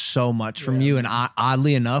learn so much from you. And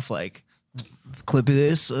oddly enough, like, clip of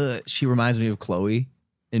this, she reminds me of Chloe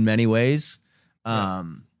in many ways,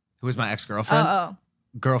 who was my ex-girlfriend.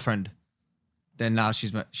 Girlfriend. Then now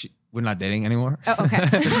we're not dating anymore. Oh,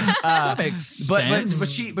 okay.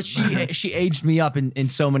 But she aged me up in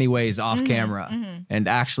so many ways off camera, and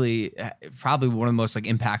actually probably one of the most like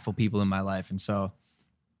impactful people in my life. And so,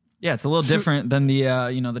 yeah, it's a little different than the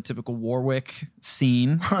the typical Warwick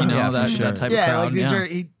scene. That type of crowd. Like these are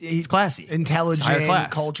he's classy,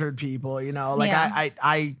 intelligent, cultured people.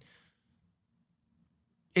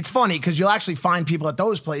 It's funny because you'll actually find people at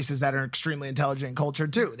those places that are extremely intelligent and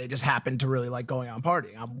cultured too. They just happen to really like going out and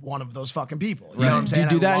partying. I'm one of those fucking people. You know what I'm saying?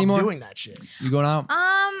 Do you do that anymore? Doing that shit. You going out?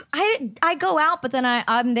 I go out, but then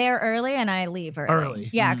I'm there early and I leave early.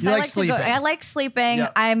 Yeah, because I like to go. I like sleeping.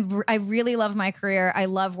 Yep. I really love my career. I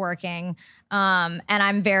love working. And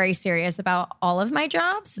I'm very serious about all of my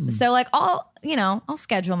jobs. So like I'll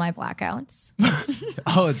schedule my blackouts.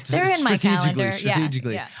 They're in my calendar.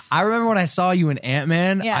 Strategically. Yeah. I remember when I saw you in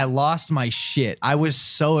Ant-Man, I lost my shit. I was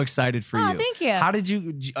so excited for you. Oh, thank you. How did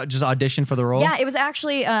you just audition for the role? Yeah, it was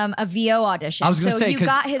actually a VO audition. I was gonna say, you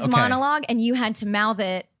got his monologue and you had to mouth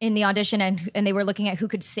it in the audition, and they were looking at who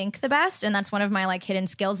could sync the best. And that's one of my like hidden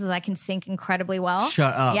skills is I can sync incredibly well.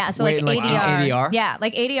 Shut up. Yeah, so Wait, like ADR. ADR? Yeah,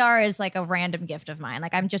 like ADR is like a random gift of mine.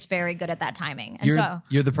 Like I'm just very good at that timing. And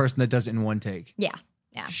you're the person that does it in one take. Yeah.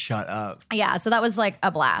 Shut up. Yeah, so that was like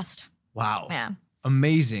a blast. Wow. Yeah.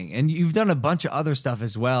 Amazing. And you've done a bunch of other stuff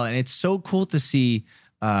as well. And it's so cool to see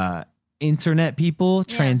internet people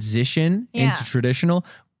transition into traditional.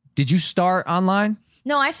 Did you start online?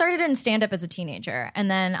 No, I started in stand-up as a teenager, and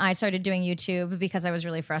then I started doing YouTube because I was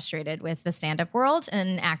really frustrated with the stand-up world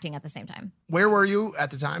and acting at the same time. Where were you at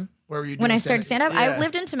the time? Where were you doing when I started stand-up? Yeah. I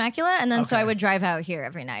lived in Temecula, and then so I would drive out here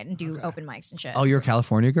every night and do open mics and shit. Oh, you're a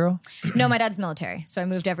California girl? No, my dad's military, so I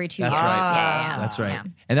moved every 2 years. Right. Yeah. That's right. Yeah.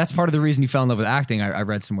 And that's part of the reason you fell in love with acting. I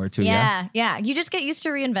read somewhere too. Yeah. You just get used to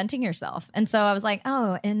reinventing yourself. And so I was like,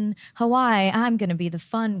 oh, in Hawaii, I'm going to be the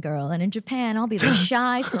fun girl. And in Japan, I'll be the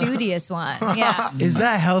shy, studious one. Yeah. Is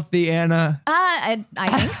that healthy, Anna? I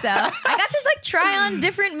think so. I got to like try on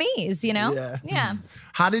different me's, Yeah.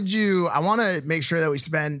 How did you, I want to make sure that we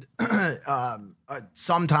spend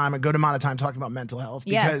some time, a good amount of time talking about mental health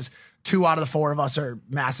because 2 out of the 4 of us are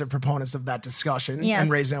massive proponents of that discussion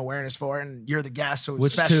and raising awareness for it. And you're the guest, so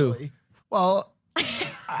Which especially. 2? Well,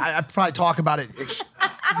 I probably talk about it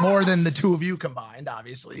more than the 2 of you combined,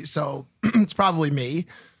 obviously. So it's probably me.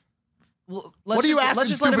 Well, what are you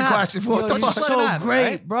asking stupid questions for? What the fuck? You're so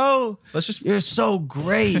great, bro. You're so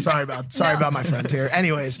great. Sorry about my friend here.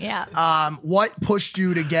 Anyways, what pushed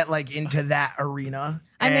you to get like into that arena?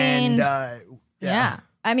 I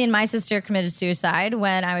mean, my sister committed suicide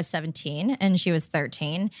when I was 17 and she was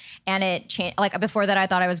 13. And it changed. Like before that, I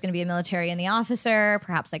thought I was going to be a military in the officer,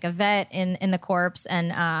 perhaps like a vet in the corps.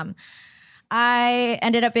 And I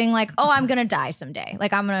ended up being like, oh, I'm going to die someday.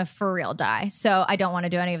 Like I'm going to for real die. So I don't want to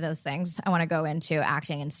do any of those things. I want to go into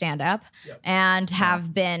acting and stand up and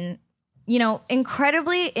have been,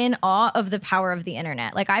 incredibly in awe of the power of the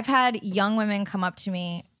internet. Like I've had young women come up to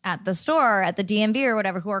me at the store, at the DMV or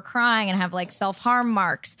whatever, who are crying and have like self-harm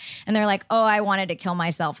marks. And they're like, oh, I wanted to kill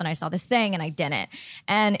myself and I saw this thing and I didn't.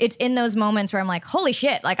 And it's in those moments where I'm like, holy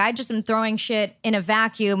shit, like I just am throwing shit in a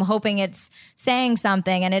vacuum, hoping it's saying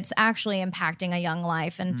something and it's actually impacting a young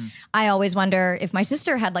life. And I always wonder if my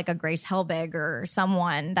sister had like a Grace Helbig or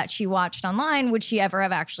someone that she watched online, would she ever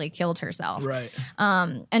have actually killed herself? Right.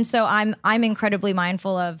 And so I'm incredibly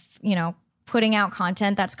mindful of, putting out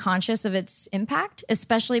content that's conscious of its impact,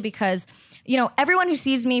 especially because, everyone who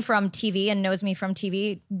sees me from TV and knows me from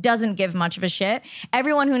TV doesn't give much of a shit.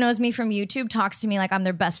 Everyone who knows me from YouTube talks to me like I'm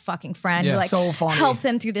their best fucking friend. Yeah. Like, so funny. Help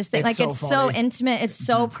them through this thing. It's so intimate. It's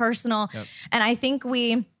so personal. Yep. And I think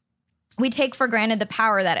we take for granted the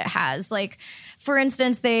power that it has. Like, for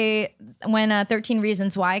instance, when 13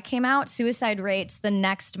 Reasons Why came out, suicide rates the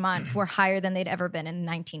next month were higher than they'd ever been in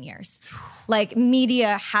 19 years. Like,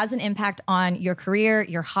 media has an impact on your career,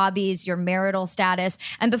 your hobbies, your marital status.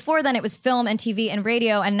 And before then, it was film and TV and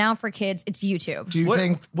radio. And now for kids, it's YouTube. Do you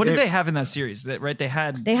think... What did they have in that series? They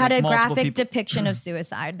had a graphic depiction of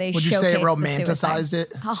depiction. They would you say it romanticized it?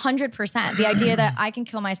 100%. The idea that I can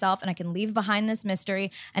kill myself and I can leave behind this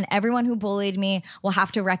mystery and everyone who bullied me will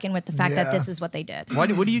have to reckon with the fact that this is what they did. What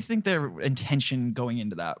do you think their intention going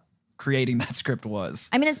into that creating that script was.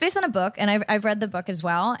 I mean, it's based on a book, and I've read the book as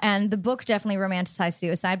well. And the book definitely romanticized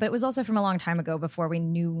suicide, but it was also from a long time ago before we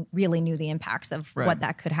really knew the impacts of what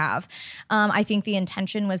that could have. I think the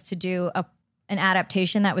intention was to do an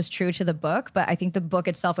adaptation that was true to the book, but I think the book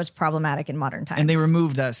itself was problematic in modern times. And they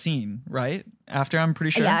removed that scene, right? After, I'm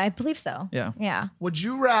pretty sure. Yeah, I believe so. Yeah. Would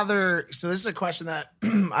you rather, so this is a question that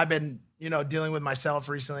I've been, dealing with myself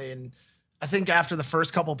recently. And I think after the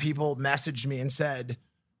first couple people messaged me and said,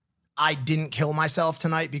 I didn't kill myself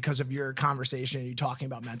tonight because of your conversation, you talking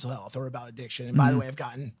about mental health or about addiction. And by the way, I've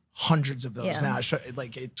gotten hundreds of those now.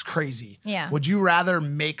 It's crazy. Yeah. Would you rather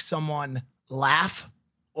make someone laugh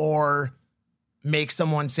or make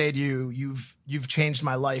someone say to you, you've changed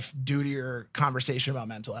my life due to your conversation about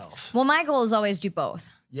mental health? Well, my goal is always do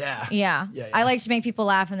both. Yeah. I like to make people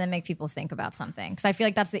laugh and then make people think about something, because I feel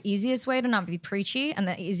like that's the easiest way to not be preachy and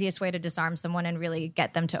the easiest way to disarm someone and really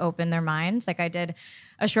get them to open their minds. Like I did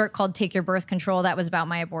a short called Take Your Birth Control that was about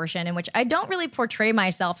my abortion, in which I don't really portray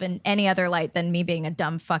myself in any other light than me being a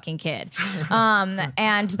dumb fucking kid.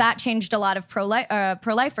 And that changed a lot of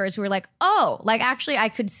pro-lifers who were like, oh, like actually I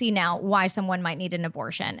could see now why someone might need an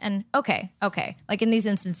abortion. And okay. Like in these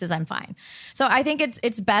instances, I'm fine. So I think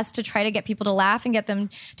it's best to try to get people to laugh and get them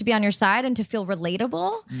to be on your side and to feel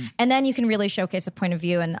relatable. And then you can really showcase a point of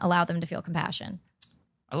view and allow them to feel compassion.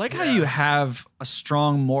 I like how you have a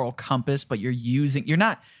strong moral compass, but you're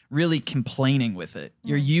not really complaining with it.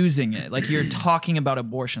 You're using it. Like you're talking about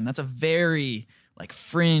abortion. That's a very like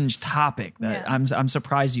fringe topic that I'm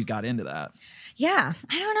surprised you got into that. Yeah,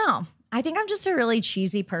 I don't know. I think I'm just a really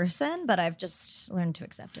cheesy person, but I've just learned to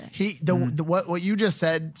accept it. What you just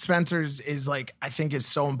said, Spencer, is like, I think is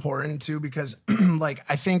so important too, because like,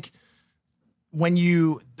 I think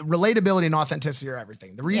the relatability and authenticity are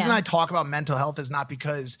everything. The reason I talk about mental health is not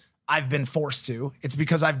because I've been forced to, it's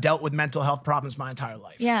because I've dealt with mental health problems my entire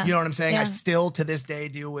life. Yeah. You know what I'm saying? Yeah. I still to this day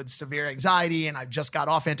deal with severe anxiety, and I've just got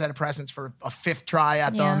off antidepressants for a 5th try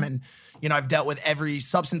at them. And, I've dealt with every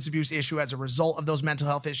substance abuse issue as a result of those mental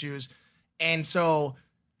health issues. And so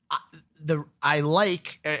I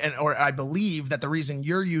believe that the reason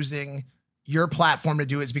you're using your platform to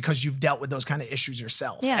do it is because you've dealt with those kind of issues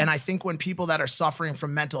yourself. Yeah. And I think when people that are suffering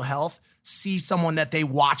from mental health see someone that they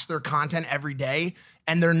watch their content every day,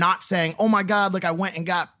 and they're not saying, oh my God, like I went and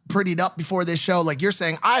got prettied up before this show. Like you're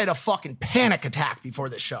saying, I had a fucking panic attack before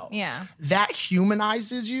this show. Yeah. That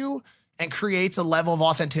humanizes you and creates a level of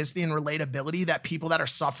authenticity and relatability that people that are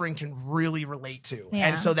suffering can really relate to. Yeah.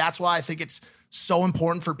 And so that's why I think it's so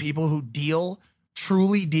important for people who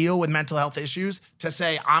truly deal with mental health issues to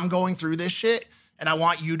say, I'm going through this shit and I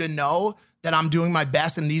want you to know that I'm doing my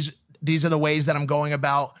best, and these are the ways that I'm going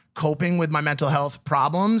about coping with my mental health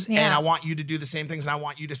problems. Yeah. And I want you to do the same things, and I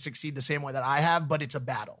want you to succeed the same way that I have, but it's a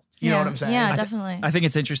battle. You know what I'm saying? Yeah, definitely. I think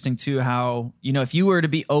it's interesting too how, if you were to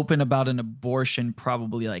be open about an abortion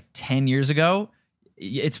probably like 10 years ago,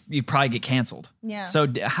 you'd probably get canceled. Yeah. So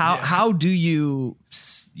how do you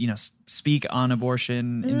speak on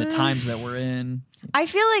abortion in the times that we're in? I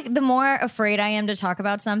feel like the more afraid I am to talk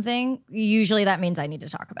about something, usually that means I need to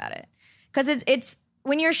talk about it. Because it's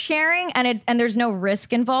when you're sharing and there's no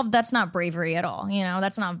risk involved, that's not bravery at all.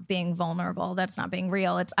 That's not being vulnerable. That's not being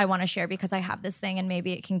real. It's I want to share because I have this thing and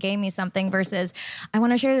maybe it can gain me something, versus I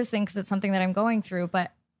want to share this thing because it's something that I'm going through,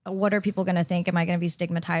 but what are people going to think? Am I going to be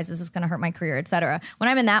stigmatized? Is this going to hurt my career, et cetera? When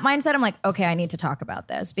I'm in that mindset, I'm like, okay, I need to talk about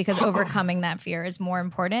this, because overcoming that fear is more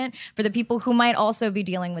important for the people who might also be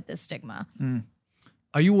dealing with this stigma.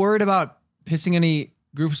 Are you worried about pissing any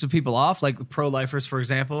groups of people off, like pro-lifers, for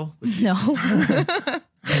example? No.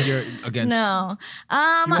 You're against. No.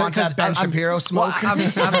 You want that Ben Shapiro smoke?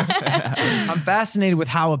 I'm fascinated with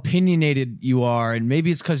how opinionated you are, and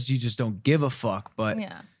maybe it's because you just don't give a fuck, but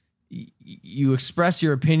you express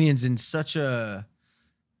your opinions in such a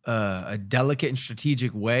delicate and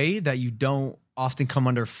strategic way that you don't often come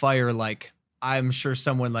under fire like I'm sure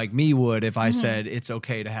someone like me would if I said it's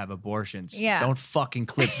okay to have abortions. Yeah. Don't fucking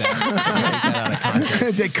clip that. Take that out of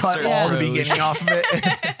context. They cut all the beginning off of it.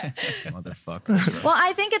 Motherfucker. Well,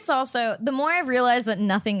 I think it's also, the more I've realized that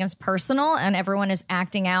nothing is personal and everyone is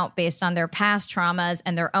acting out based on their past traumas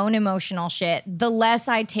and their own emotional shit, the less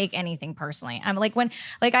I take anything personally. I'm like, I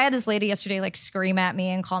had this lady yesterday like scream at me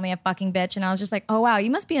and call me a fucking bitch, and I was just like, oh wow,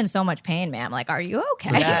 you must be in so much pain, ma'am. Like, are you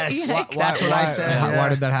okay? Yes, Like, that's what I said. Why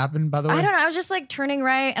did that happen, by the way? I don't know. I was just like turning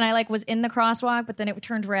right, and I like was in the crosswalk, but then it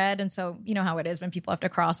turned red, and so you know how it is when people have to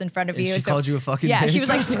cross in front of And you. she called you a fucking bitch? She was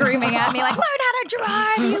like screaming at me like, learn how to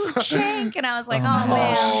drive, you chink. And I was like, oh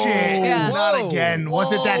man. Shit, Yeah. not again.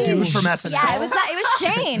 Was it that dude from SNL? Yeah, it was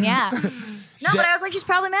Shane. Yeah. No, but I was like, she's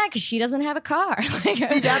probably mad because she doesn't have a car. Like,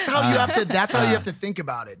 see, that's how you have to. That's how you have to think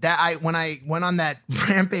about it. When I went on that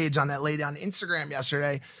rampage on that lady on Instagram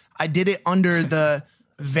yesterday, I did it under the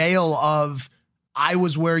veil of I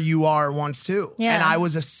was where you are once too, and I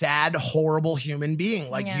was a sad, horrible human being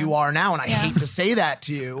like you are now, and I hate to say that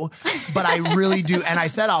to you, but I really do. And I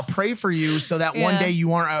said I'll pray for you so that one day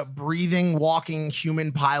you aren't a breathing, walking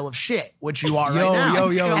human pile of shit, which you are right now.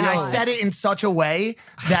 And I said it in such a way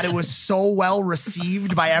that it was so well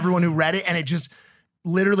received by everyone who read it, and it just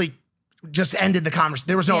literally just ended the conversation.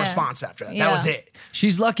 There was no response after that. That was it.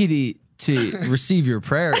 She's lucky to receive your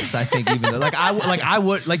prayers. I think even though, I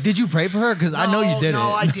would did you pray for her? Because I know you didn't.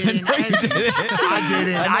 No, I didn't.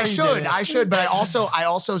 I didn't. I should, but I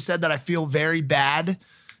also said that I feel very bad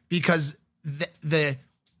because the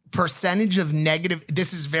percentage of negative,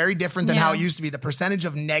 this is very different than how it used to be. The percentage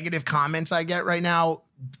of negative comments I get right now,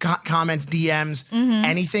 comments, DMs,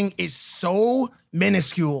 anything is so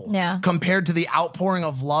minuscule compared to the outpouring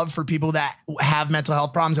of love for people that have mental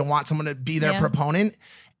health problems and want someone to be their proponent.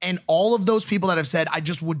 And all of those people that have said, I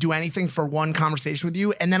just would do anything for one conversation with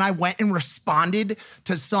you. And then I went and responded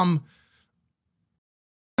to some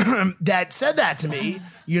that said that to me,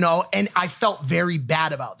 and I felt very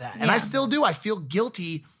bad about that. And I still do. I feel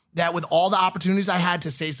guilty that with all the opportunities I had to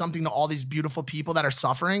say something to all these beautiful people that are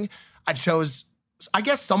suffering, I chose, I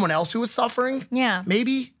guess, someone else who was suffering. Yeah.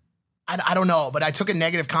 Maybe. I don't know, but I took a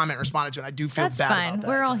negative comment and responded to it. And I do feel bad about that.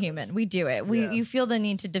 We're all human. We do it. You feel the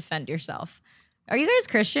need to defend yourself. Are you guys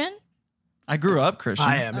Christian? I grew up Christian.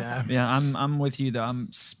 I am, yeah. Yeah, I'm with you though.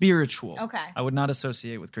 I'm spiritual. Okay. I would not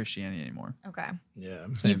associate with Christianity anymore. Okay. Yeah.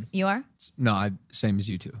 Same. You are? No, same as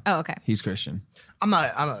you two. Oh, okay. He's Christian. I'm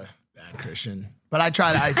a bad Christian, but I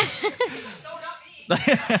try to.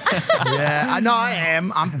 Yeah, I know I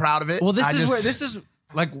am. I'm proud of it. Well, this is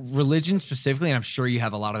like religion specifically, and I'm sure you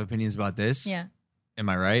have a lot of opinions about this. Yeah. Am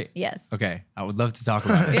I right? Yes. Okay. I would love to talk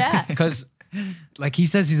about it. Yeah. Because like he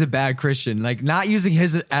says he's a bad Christian, like not using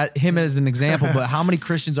him as an example, but how many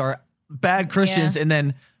Christians are bad Christians and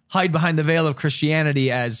then hide behind the veil of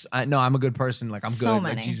Christianity as, no, I'm a good person. Like I'm So good.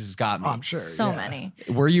 many. Like Jesus has got me. I'm sure. So many.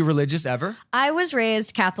 Were you religious ever? I was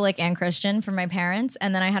raised Catholic and Christian from my parents.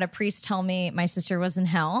 And then I had a priest tell me my sister was in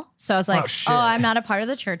hell. So I was like, I'm not a part of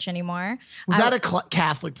the church anymore. Was that a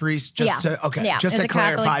Catholic priest? Just to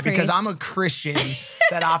clarify, because I'm a Christian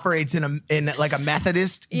that operates in like a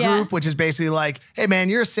Methodist group, which is basically like, hey man,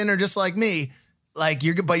 you're a sinner just like me. Like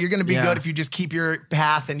you're going to be good if you just keep your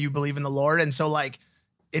path and you believe in the Lord. And so like,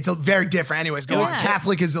 it's very different. Anyways,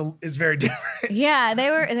 Catholic is very different. Yeah, they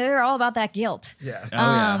were all about that guilt.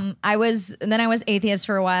 Yeah. I was atheist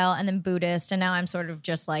for a while and then Buddhist, and now I'm sort of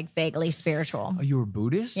just like vaguely spiritual. Oh, you were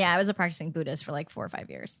Buddhist? Yeah, I was a practicing Buddhist for like 4 or 5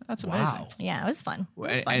 years. That's amazing. Yeah, it was fun.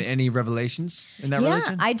 Any revelations in that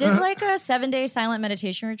religion? I did like a 7-day silent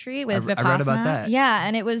meditation retreat with Vipassana. I read about that. Yeah,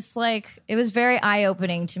 and it was very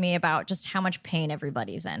eye-opening to me about just how much pain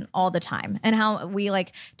everybody's in all the time and how we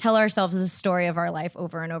like tell ourselves the story of our life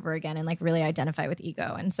over and over again and like really identify with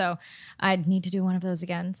ego. And so I'd need to do one of those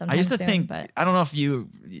again sometime I used to soon, think, but I don't know if you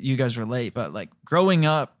guys relate, but like growing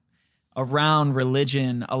up around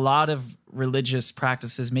religion, a lot of religious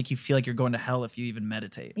practices make you feel like you're going to hell if you even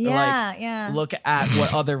meditate. Or like, look at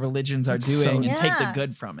what other religions are doing and take the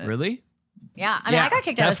good from it. Really? Yeah. I mean, I got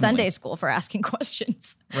kicked out of Sunday school for asking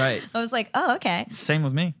questions. Right. I was like, oh, okay. Same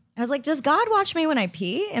with me. I was like, does God watch me when I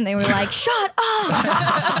pee? And they were like, shut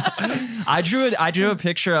up. I drew a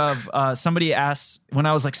picture of somebody asked when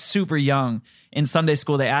I was like super young in Sunday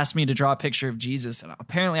school. They asked me to draw a picture of Jesus, and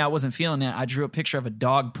apparently I wasn't feeling it. I drew a picture of a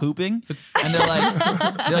dog pooping, and they're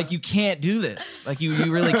like, you can't do this. Like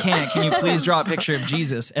you really can't. Can you please draw a picture of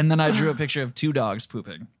Jesus? And then I drew a picture of 2 dogs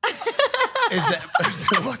pooping. Is that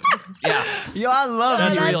yeah? Yo, I love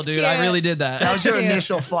that's that. real, dude. Cute. I really did that. That was your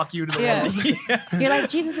initial fuck you to the world. You're like,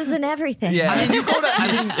 Jesus is in everything. Yeah. I mean, you go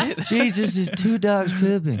to Jesus is 2 dogs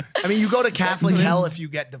pooping. I mean, you go to Catholic hell if you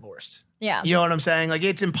get divorced. Yeah. You know what I'm saying? Like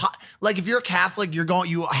it's like if you're Catholic, you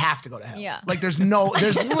have to go to hell. Yeah. Like there's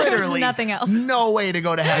literally nothing else. No way to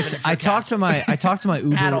go to heaven. I talk to my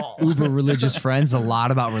uber religious friends a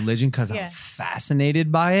lot about religion because I'm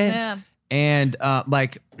fascinated by it. Yeah. And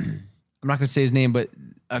like, I'm not gonna say his name, but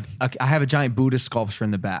I have a giant Buddha sculpture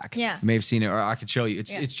in the back. Yeah. You may have seen it, or I could show you.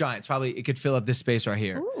 It's giant. It's probably, it could fill up this space right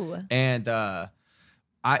here. Ooh. And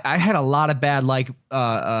I had a lot of bad luck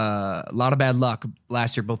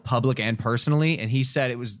last year, both public and personally. And he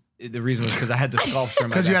said the reason was because I had the sculpture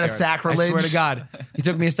in my backyard. Because you had a sacrilege. I swear to God. He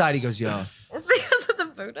took me aside. He goes, yo. It's because of the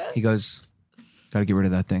Buddha? He goes, gotta get rid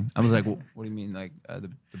of that thing. I was like, well, what do you mean? Like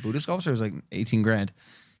the Buddha sculpture was like 18 grand.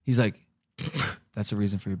 He's like, That's a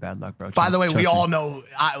reason for your bad luck, bro. By the way, we me. all know.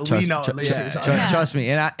 We know at least. Trust me.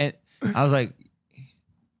 And I was like,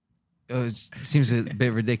 it seems a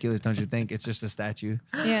bit ridiculous, don't you think? It's just a statue.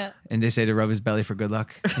 Yeah. And they say to rub his belly for good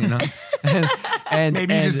luck, you know? and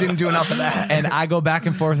maybe you just didn't do enough of that. And I go back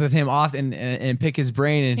and forth with him often and pick his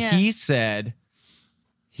brain. And he said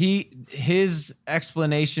his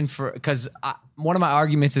explanation for, because one of my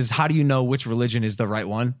arguments is, how do you know which religion is the right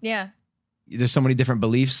one? Yeah. There's so many different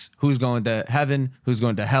beliefs. Who's going to heaven? Who's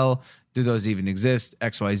going to hell? Do those even exist?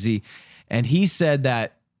 X, Y, Z. And he said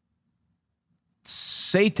that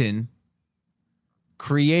Satan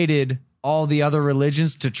created all the other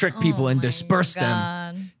religions to trick people and disperse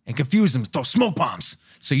them and confuse them, throw smoke bombs.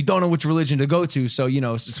 So you don't know which religion to go to. So, you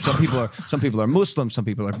know, some people are Muslim, some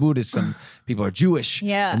people are Buddhist, some people are Jewish.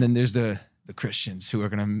 Yeah. And then there's the Christians who are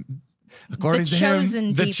going to, according to him,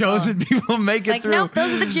 the people. chosen people make it through. Nope,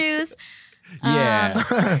 those are the Jews. Yeah.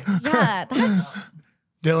 Yeah, that's...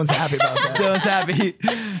 Dylan's happy about that. Dylan's happy.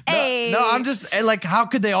 Hey. No, I'm just like, how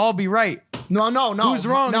could they all be right? No. Who's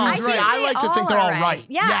wrong? No, Who's right? I like to think they're all right.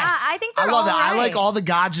 Yeah, yes. I think they're I love all that. right. I like all the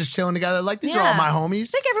gods just chilling together. Like, these are all my homies.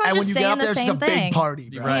 I think everyone's and when just you saying get up the there, it's same just a thing. big party,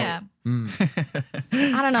 bro. Right. Yeah.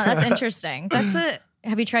 I don't know. That's interesting.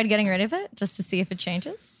 Have you tried getting rid of it just to see if it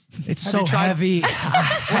changes? It's so heavy.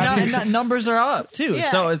 Numbers are up too,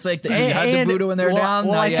 Yeah. so it's like you had the Buddha when they're down.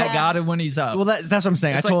 Now you got him when he's up. Well, that's what I'm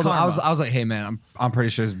saying. It's I told like him, karma. I was like, hey man, I'm pretty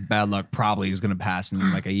sure his bad luck probably is gonna pass in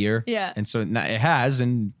like a year. Yeah. And so now it has,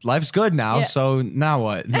 and life's good now. Yeah. So now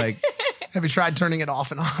what? Like, have you tried turning it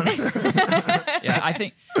off and on? Yeah, I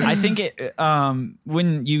think it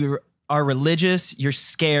when you are religious, you're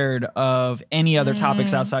scared of any other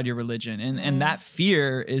topics outside your religion, and that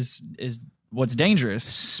fear is what's dangerous.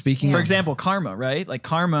 Speaking for of example, karma, right? Like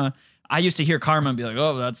karma, I used to hear karma and be like,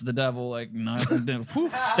 oh, that's the devil. Like, not,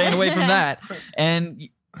 staying away from that. And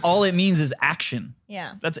all it means is action.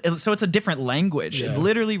 Yeah. So it's a different language. Yeah.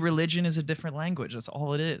 Literally, religion is a different language. That's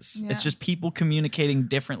all it is. Yeah. It's just people communicating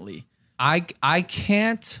differently. I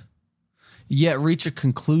can't yet reach a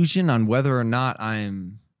conclusion on whether or not I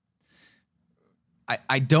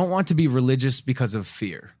don't want to be religious because of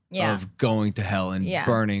fear of going to hell and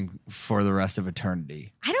burning for the rest of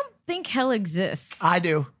eternity. I don't think hell exists. I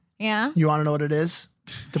do. Yeah. You want to know what it is?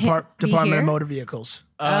 Be Department here? of Motor Vehicles.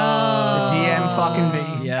 Oh. The DM fucking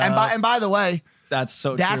V. Yeah. And by the way, that's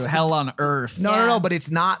so that's true. Hell on earth. No, but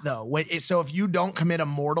it's not though. So if you don't commit a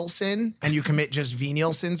mortal sin and you commit just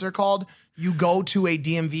venial sins, they're called, you go to a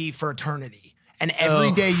DMV for eternity. And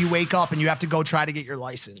every day you wake up and you have to go try to get your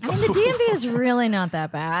license. I mean, the DMV is really not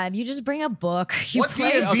that bad. You just bring a book. What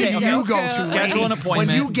DMV do you go to? Schedule an appointment.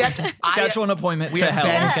 When you get schedule an appointment we to have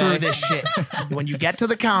hell. been Okay? through this shit. When you get to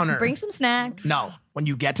the counter, Bring some snacks. no. When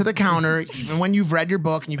you get to the counter, even when you've read your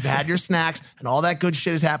book and you've had your snacks and all that good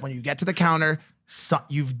shit has happened, when you get to the counter,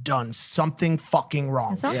 you've done something fucking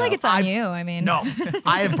wrong. It sounds like it's on you. I mean, No,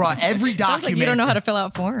 I have brought every document. sounds like you don't know how to fill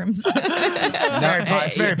out forms.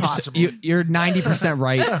 It's very possible. You're 90%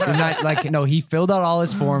 right. You're not like, no, he filled out all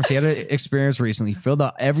his forms. He had an experience recently. He filled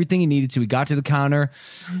out everything he needed to. He got to the counter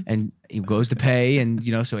and he goes to pay. And,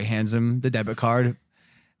 so he hands him the debit card.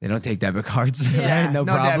 They don't take debit cards. Yeah. no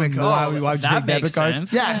No problem. debit cards. Why would you That take debit makes cards?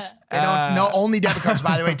 sense. Yes. They don't, no, only debit cards,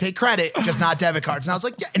 by the way. Take credit, just not debit cards. And I was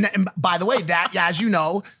like, yeah. And by the way, that, as you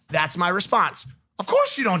know, that's my response. Of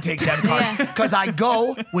course you don't take debit cards because I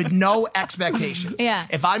go with no expectations. Yeah.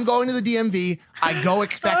 If I'm going to the DMV, I go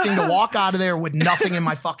expecting to walk out of there with nothing in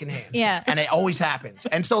my fucking hands. Yeah. And it always happens.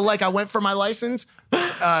 And so like I went for my license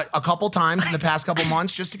a couple times in the past couple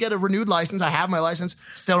months just to get a renewed license. I have my license,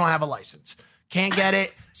 still don't have a license. Can't get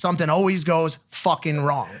it. Something always goes fucking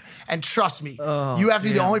wrong. And trust me, you have to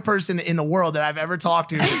be the only person in the world that I've ever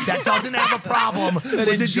talked to that doesn't have a problem with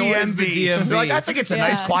the DMV. They're like, I think it's a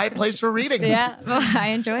nice, quiet place for reading. Yeah, well, I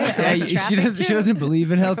enjoy it. I like the she traffic, too. doesn't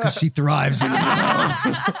believe in hell because she thrives in hell.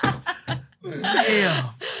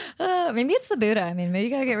 Maybe it's the Buddha. I mean, maybe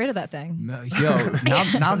you got to get rid of that thing. No,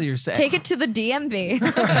 now that you're saying, Take it to the DMV.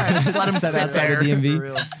 Just let him Set sit outside there. the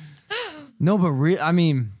DMV. No, but I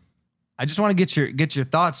mean, I just want to get your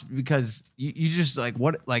thoughts because you just like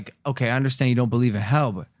what, like, okay, I understand you don't believe in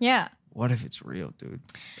hell, but Yeah. what if it's real, dude?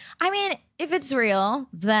 I mean, if it's real,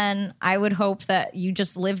 then I would hope that you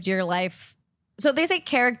just lived your life. So they say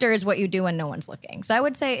character is what you do when no one's looking. So I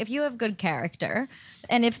would say if you have good character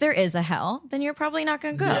and if there is a hell, then you're probably not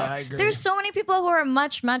going to go. Yeah, I agree. There's so many people who are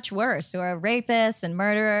much, much worse, who are rapists and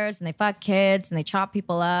murderers and they fuck kids and they chop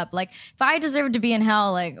people up. Like, if I deserve to be in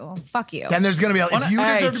hell, like, well, fuck you. Then there's going to be, if you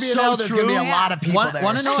deserve to be in hell, there's going to be a lot of people there.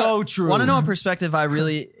 Want to know So true. Want to know a perspective I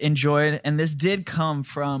really enjoyed, and this did come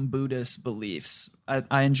from Buddhist beliefs.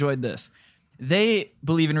 I enjoyed this. they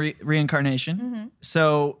believe in reincarnation. Mm-hmm.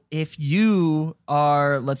 So if you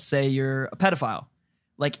are, let's say you're a pedophile,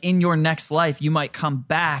 like in your next life, you might come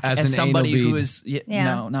back As as an somebody anal who bead. is, Yeah.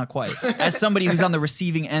 no, not quite, as somebody who's on the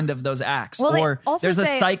receiving end of those acts. Well, they or also there's a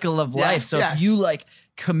say- cycle of life. Yes, So yes. if you like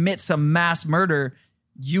commit some mass murder,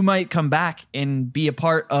 you might come back and be a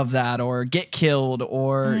part of that, or get killed,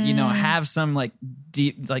 or have some like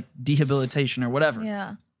dehabilitation or whatever.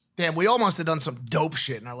 Yeah. Damn, we almost had done some dope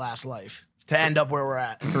shit in our last life to end up where we're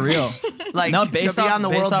at. For real. Like No, to based be off- on the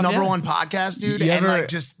based world's off, number yeah. one podcast, dude, You and ever- like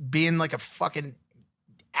just being like a fucking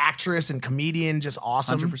actress and comedian, just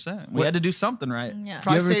awesome. 100%. We had to do something right. Yeah.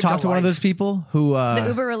 Probably You ever saved talk a to one of life. those people who The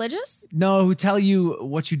uber religious? no, who tell you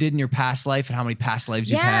what you did in your past life and how many past lives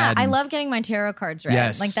you've Yeah, had? I and- love getting my tarot cards read.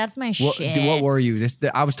 Yes. Like that's my What, shit. what were you?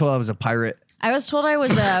 I was told I was a pirate. I was told I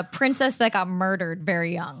was a princess that got murdered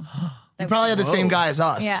very young. You probably had the same guy as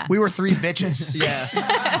us. Yeah. We were 3 bitches. Yeah.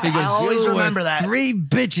 I always "You were remember that. 3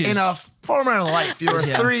 bitches. In a former life, you were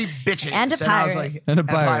Yeah. 3 bitches. And a I was pirate. like, and a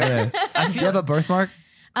pirate. I Do feel you have a birthmark?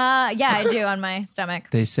 Yeah, I do on my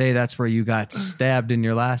stomach. They say that's where you got stabbed in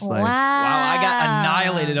your last life. Wow, I got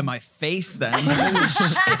annihilated in my face then.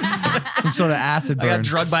 Some sort of acid I burn. got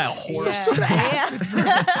drugged by a horse.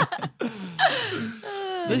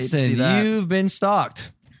 Listen, you've been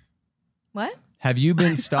stalked. What? Have you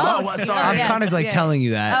been stalked? Oh, sorry. I'm Yes, kind of like yeah. telling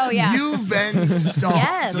you that. Oh yeah. You've been stalked.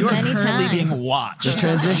 Yes, You are many currently times. being watched. The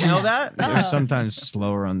transitions, You know that? they're sometimes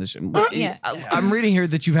slower on this. Yeah. I'm reading here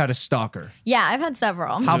that you've had a stalker. Yeah, I've had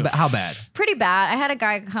several. How bad? Pretty bad. I had a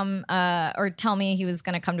guy come or tell me he was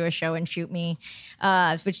going to come to a show and shoot me,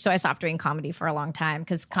 so I stopped doing comedy for a long time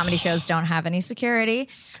because comedy shows don't have any security.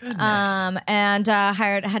 And had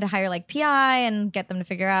to hire like PI and get them to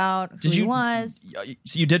figure out who he was.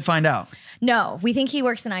 So you did find out. No, we think he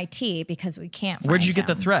works in IT because we can't. Where'd find you get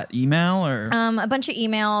the him. threat? Email or? A bunch of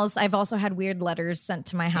emails. I've also had weird letters sent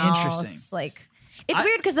to my house. Interesting. Like, it's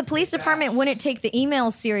weird because the police department wouldn't take the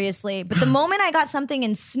emails seriously, but the moment I got something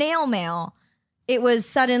in snail mail, it was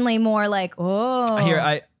suddenly more like, oh.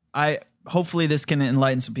 I hopefully this can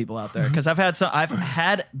enlighten some people out there because I've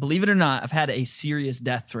had, believe it or not, I've had a serious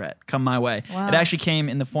death threat come my way. Wow. It actually came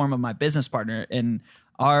in the form of my business partner, and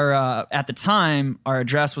our at the time our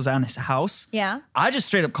address was on his house. Yeah. I just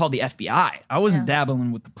straight up called the FBI. I wasn't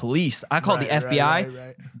dabbling with the police. I called the FBI.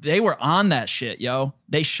 Right. They were on that shit, yo.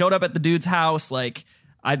 They showed up at the dude's house. Like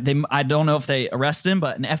I don't know if they arrested him,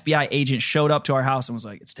 but an FBI agent showed up to our house and was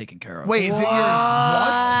like, "It's taken care of." Wait, is it your what?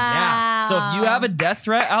 Yeah. So if you have a death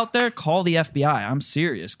threat out there, call the FBI. I'm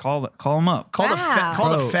serious. Call them up. Call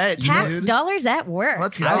the Fed. Tax dude. dollars at work.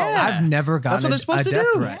 Let's go. I've never gotten what they're supposed a to death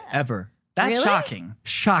do. threat ever. That's Really? shocking.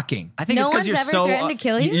 Shocking. I think No it's because one's you're ever so threatened to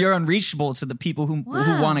kill you? you're unreachable to the people who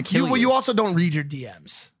want to kill you. Well, you also don't read your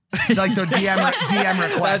DMs. Like their DM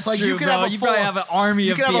requests. That's like true, you could bro. have a You full, probably have an army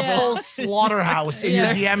of You could have people. a full slaughterhouse in your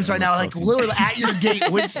DMs right now, like literally at your gate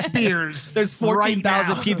with spears. There's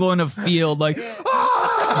 14,000 right people in a field. Like,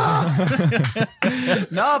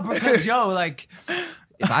 No, because like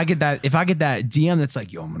if I get that DM that's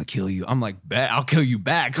like, yo, I'm gonna kill you, I'm like, bet I'll kill you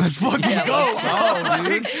back. Let's fucking go,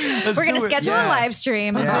 dude. We're gonna schedule a live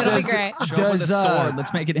stream. It'll be great. show them with a sword.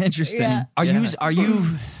 Let's make it interesting. Yeah. Are you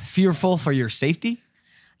fearful for your safety?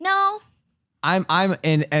 No. I'm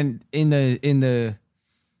in the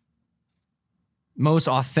most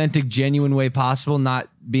authentic, genuine way possible, not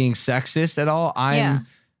being sexist at all. I'm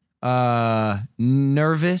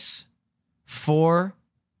nervous for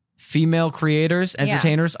female creators,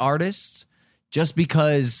 entertainers, artists, just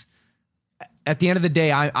because at the end of the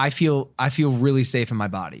day, I feel really safe in my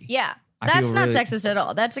body. Yeah. I That's feel not really- sexist at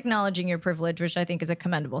all. That's acknowledging your privilege, which I think is a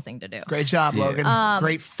commendable thing to do. Great job, Logan.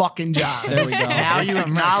 Great fucking job. There we go. Now you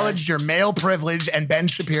Something acknowledged your male privilege, and Ben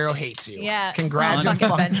Shapiro hates you. Yeah. Congratulations.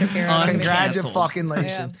 Fucking Ben Shapiro.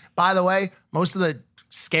 Congratulations. By the way, most of the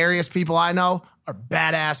scariest people I know are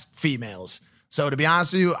badass females. So to be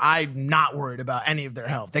honest with you, I'm not worried about any of their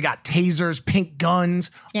health. They got tasers, pink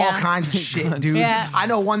guns, all kinds of shit, dude. Yeah. I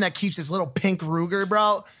know one that keeps this little pink Ruger,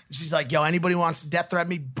 bro. She's like, yo, anybody wants to death threat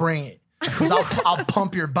me, bring it. Because I'll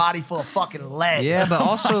pump your body full of fucking lead. Yeah, but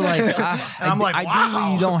also like, And I'm like, ideally,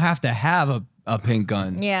 wow. you don't have to have a pink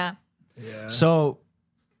gun. Yeah. So,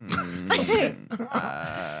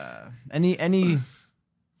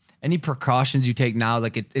 any precautions you take now?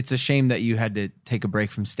 Like, it's a shame that you had to take a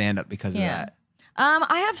break from stand up because of that.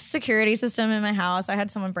 I have security system in my house. I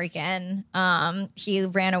had someone break in. He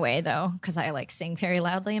ran away though because I like sing very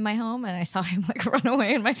loudly in my home, and I saw him like run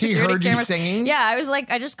away in my security He heard cameras. you singing? Yeah, I was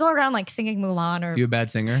like, I just go around like singing Mulan or. You a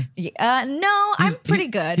bad singer? No, I'm pretty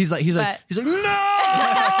good. He's like no.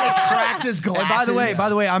 Cracked his glasses. And by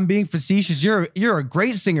the way, I'm being facetious. You're a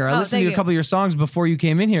great singer. I listened to a couple of your songs before you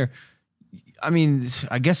came in here. I mean,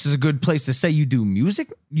 I guess it's a good place to say you do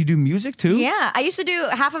music. You do music too? Yeah, I used to do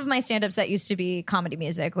half of my stand-up set used to be comedy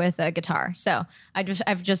music with a guitar. So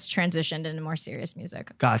I've just transitioned into more serious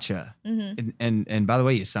music. Gotcha. Mm-hmm. And by the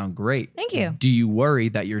way, you sound great. Thank you. Do you worry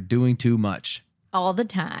that you're doing too much? All the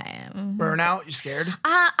time. Burnout? You scared?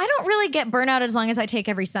 I don't really get burnout as long as I take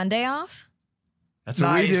every Sunday off. That's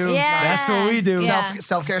what we do. Yeah. That's what we do. Yeah.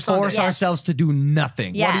 Self-care Force ourselves to do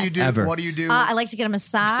nothing. Yes. What do you do? Ever. What do you do? I like to get a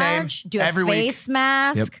massage, do Every a week. face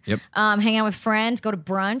mask, Yep. hang out with friends, go to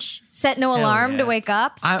brunch, set no alarm to wake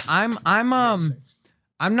up. I'm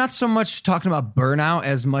not so much talking about burnout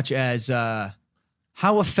as much as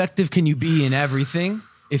how effective can you be in everything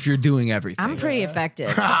if you're doing everything. I'm pretty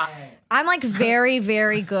effective. I'm like very,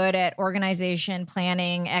 very good at organization,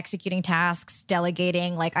 planning, executing tasks,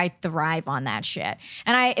 delegating. Like I thrive on that shit.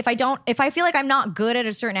 And if I feel like I'm not good at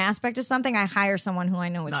a certain aspect of something, I hire someone who I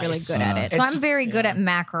know is really good at it. So I'm very good at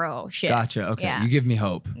macro shit. Gotcha. Okay. Yeah. You give me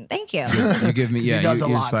hope. Thank you. You give me, He yeah, does you a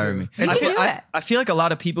lot, inspire too. me. I feel like a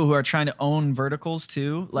lot of people who are trying to own verticals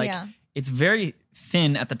too, like Yeah. it's very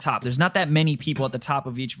thin at the top. There's not that many people at the top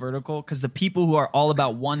of each vertical because the people who are all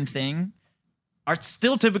about one thing are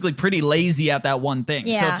still typically pretty lazy at that one thing.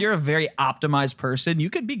 So Yeah. if you're a very optimized person, you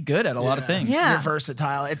could be good at a lot of things. Yeah. You're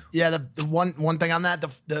versatile. The one thing on that,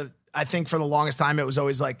 I think for the longest time it was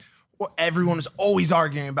always like everyone was always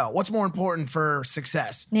arguing about what's more important for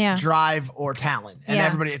success, drive or talent. And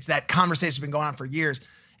everybody, it's that conversation's been going on for years.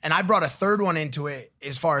 And I brought a third one into it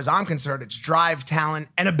as far as I'm concerned. It's drive, talent,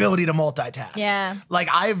 and ability to multitask. Yeah. Like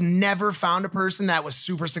I've never found a person that was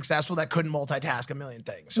super successful that couldn't multitask a million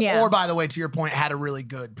things. Yeah. Or by the way, to your point, had a really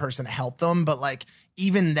good person to help them. But like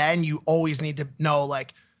even then you always need to know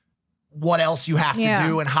like what else you have to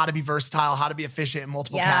do and how to be versatile, how to be efficient in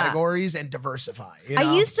multiple categories and diversify. You know?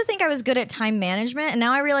 I used to think I was good at time management, and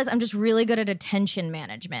now I realize I'm just really good at attention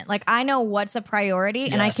management. Like I know what's a priority,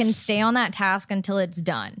 and I can stay on that task until it's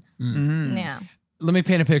done. Mm-hmm. Yeah. Let me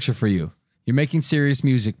paint a picture for you. You're making serious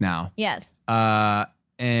music now. Yes.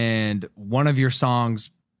 And one of your songs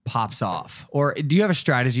pops off. Or do you have a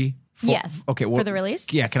strategy? Yes. Okay. For the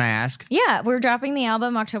release? Yeah. Can I ask? Yeah, we're dropping the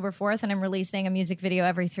album October 4th, and I'm releasing a music video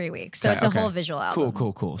every 3 weeks. So it's a whole visual album.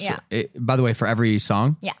 Cool. Yeah. So by the way, for every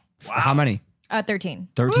song? Yeah. How many? 13.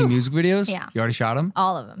 13 music videos? Yeah. You already shot them?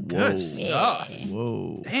 All of them. Good stuff.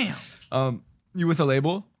 Whoa. Damn. You with a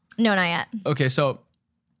label? No, not yet. Okay, so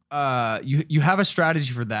you have a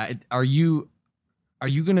strategy for that. Are you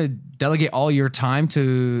gonna delegate all your time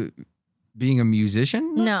to being a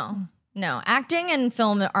musician? No. Acting and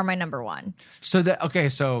film are my number one.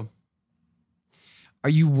 So are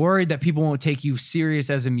you worried that people won't take you serious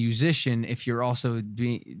as a musician if you're also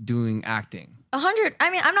doing acting? 100. I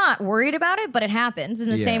mean, I'm not worried about it, but it happens in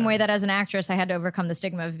the same Yeah. way that as an actress, I had to overcome the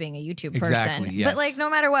stigma of being a YouTube person. Exactly, yes. But like, no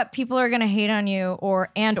matter what, people are going to hate on you or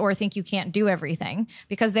think you can't do everything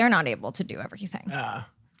because they're not able to do everything.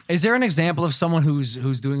 Is there an example of someone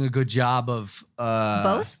who's doing a good job of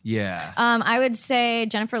Both? Yeah. I would say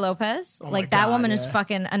Jennifer Lopez. Like that woman is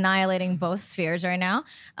fucking annihilating both spheres right now.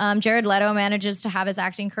 Jared Leto manages to have his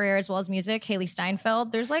acting career as well as music. Haley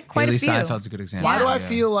Steinfeld. There's like quite Haley a few. Steinfeld's a good example. Why do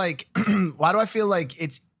I feel like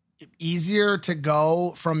it's easier to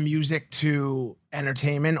go from music to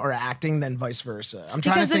entertainment or acting than vice versa? I'm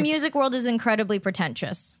trying Because to the think. music world is incredibly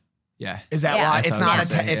pretentious. Yeah. Is that Yeah. why That's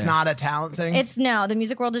it's not a talent thing? The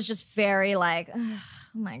music world is just very like, oh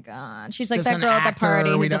my God. She's like Just that an girl at the actor, party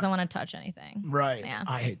who we don't- doesn't want to touch anything. Right. Yeah.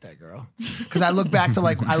 I hate that girl. Because I look back to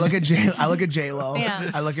I look at J-Lo. Yeah.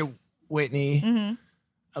 I look at Whitney. Mm-hmm.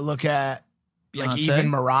 I look at like Beyonce. even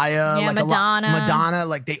Mariah. Yeah, like Madonna. Madonna,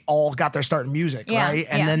 like they all got their start in music, Yeah, right?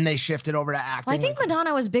 And yeah. then they shifted over to acting. Well, I think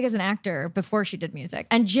Madonna was big as an actor before she did music.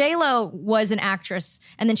 And J-Lo was an actress.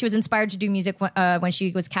 And then she was inspired to do music when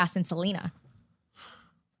she was cast in Selena.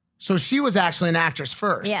 So she was actually an actress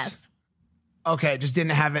first. Yes. Okay, just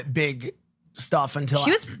didn't have it big stuff until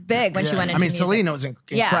She was big when she went into music. Selena was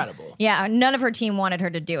incredible. Yeah, none of her team wanted her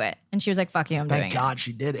to do it. And she was like, fuck you, I'm doing Thank it. God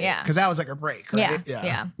she did it. Yeah. Because that was like her break, right?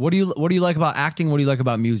 Yeah. What do you like about acting? What do you like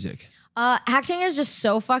about music? Acting is just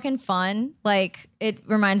so fucking fun. Like, it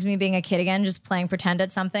reminds me of being a kid again, just playing pretend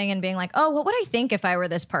at something and being like, oh, what would I think if I were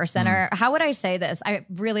this person? Or how would I say this? I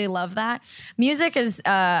really love that. Music is,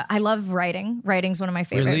 I love writing. Writing's one of my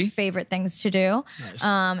favorite things to do. Nice.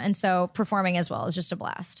 And so performing as well is just a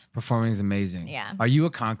blast. Performing is amazing. Yeah. Are you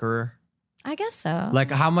a conqueror? I guess so.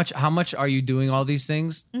 Like, how much are you doing all these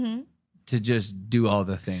things Mm-hmm. to just do all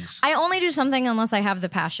the things? I only do something unless I have the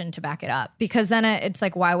passion to back it up, because then it's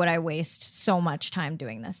like, why would I waste so much time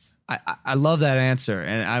doing this? I love that answer,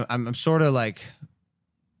 and I'm sort of like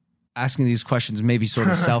asking these questions maybe sort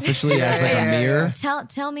of selfishly as like a mirror.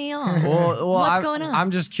 Tell me all. What's going on?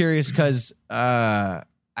 I'm just curious because I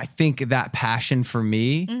think that passion for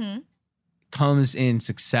me comes in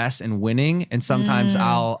success and winning, and sometimes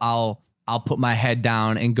I'll put my head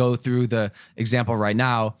down and go through the example right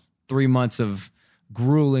now. 3 months of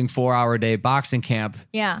grueling 4-hour-a-day boxing camp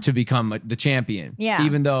to become the champion. Yeah.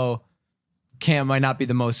 Even though camp might not be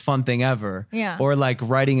the most fun thing ever. Yeah. Or like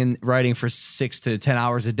writing for 6 to 10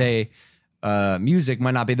 hours a day. Music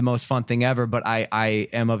might not be the most fun thing ever, but I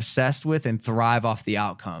am obsessed with and thrive off the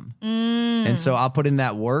outcome. And so I'll put in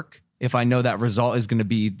that work if I know that result is going to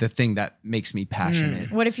be the thing that makes me passionate.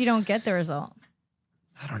 What if you don't get the result?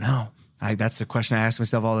 I don't know. That's the question I ask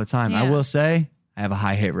myself all the time. Yeah. I will say I have a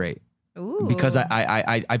high hit rate. Ooh. Because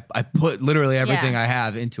I put literally everything Yeah. I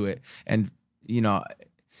have into it. And, you know,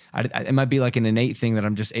 it might be like an innate thing that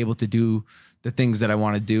I'm just able to do the things that I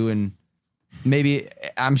want to do. And maybe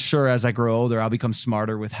I'm sure as I grow older, I'll become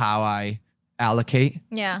smarter with how I allocate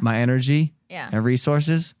my energy and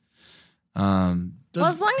resources. Well,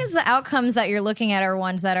 as long as the outcomes that you're looking at are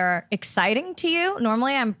ones that are exciting to you,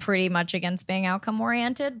 normally I'm pretty much against being outcome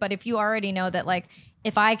oriented. But if you already know that, like,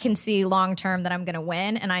 if I can see long term that I'm going to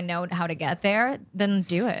win and I know how to get there, then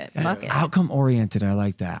do it. Fuck it. Outcome oriented. I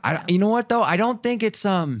like that. You know what though? I don't think it's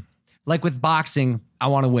like with boxing, I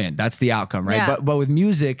want to win. That's the outcome, right? Yeah. But with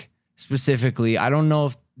music specifically, I don't know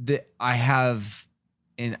if I have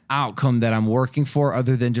an outcome that I'm working for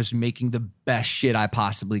other than just making the best shit I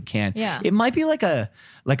possibly can. Yeah. It might be like a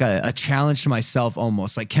challenge to myself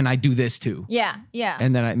almost. Like, can I do this too? Yeah. Yeah.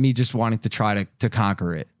 And then me just wanting to try to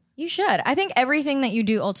conquer it. You should. I think everything that you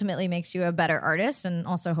do ultimately makes you a better artist and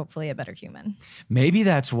also hopefully a better human. Maybe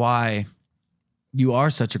that's why you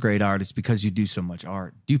are such a great artist, because you do so much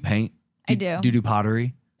art. Do you paint? I do. Do you do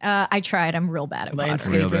pottery? I tried. I'm real bad at pottery.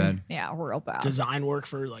 Landscaping. Real bad. Yeah, real bad. Design work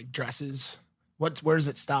for like dresses. Where does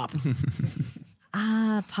it stop?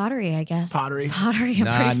 Pottery, I guess. Pottery. I'm pretty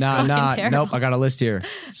fucking terrible. Nope. I got a list here.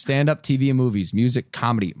 Stand-up, TV and movies, music,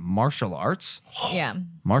 comedy, martial arts. Yeah.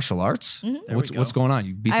 Martial arts? Mhm. What's going on?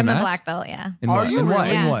 You beat I'm some a ass? black belt, yeah. In what? In what?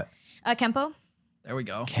 Yeah. In what? Kempo. There we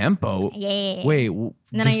go. Kempo? Yeah. Wait,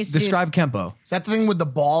 then I used to describe Kempo. Is that the thing with the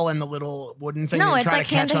ball and the little wooden thing? No, that you it's try like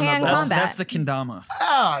to catch on the hand-to-hand ball? combat. That's the kendama.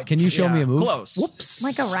 Ah, Can you show me a move? Close. Whoops.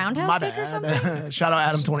 Like a roundhouse My kick or bad. something? Shout out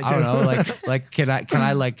Adam 22. I don't know. Like can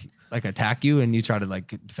I like attack you and you try to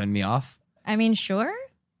like defend me off? I mean, sure.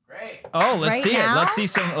 Oh, let's Right see now?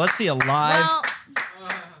 it. Let's see a live. Well,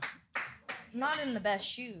 not in the best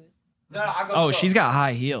shoes. No, I go Oh, slow. she's got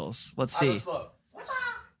high heels. Let's I go see. slow.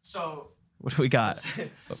 So What do we got?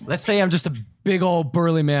 Let's say I'm just a big old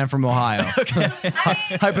burly man from Ohio.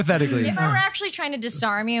 Hypothetically. If I were actually trying to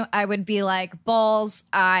disarm you, I would be like balls,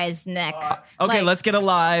 eyes, neck. Okay, Like, let's get a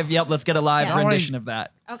live. Yep, let's get a live Yeah. rendition of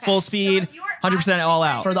that. Okay. Full speed, 100% all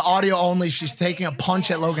out. For the audio only, she's taking a punch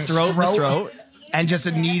at Logan's throat, and just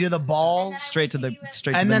a knee to the ball. Straight to the And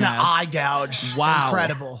the then an nads. eye gouge. Wow.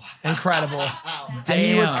 Incredible. And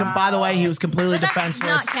he was, Damn. by the way, he was completely That's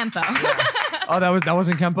defenseless. not Kempo. Oh, that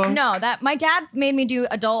wasn't Kempo? No, my dad made me do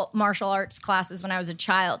adult martial arts classes when I was a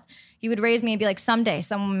child. He would raise me and be like, someday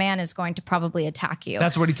some man is going to probably attack you.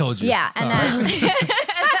 That's what he told you. Yeah. And then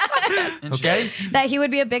Okay. that he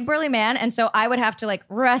would be a big burly man. And so I would have to like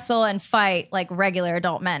wrestle and fight like regular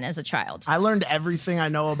adult men as a child. I learned everything I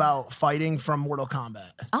know about fighting from Mortal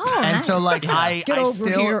Kombat. Oh, And nice. so like I Get over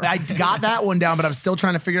here. I got that one down, but I'm still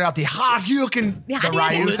trying to figure out the Hadouken, the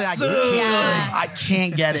Ryu thing. I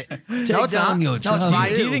can't get it. No, it's not. No, it's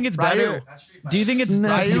Ryu. Do you think it's Ryu. better? Do you think it's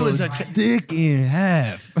Ryu is a dick in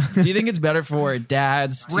half? Do you think it's better for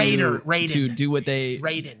dads to Raiden. to do what they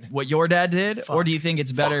Raiden. what your dad did, or do you think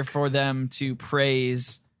it's better for them to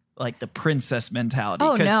praise like the princess mentality.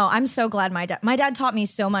 Oh no, I'm so glad my dad taught me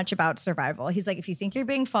so much about survival. He's like, if you think you're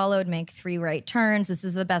being followed, make 3 right turns. This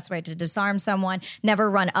is the best way to disarm someone. Never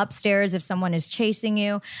run upstairs if someone is chasing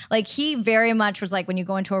you. Like he very much was like, when you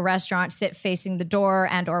go into a restaurant, sit facing the door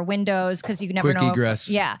and or windows because you never Quick know. egress.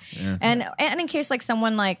 Yeah. And in case like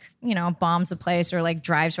someone like, you know, bombs the place or like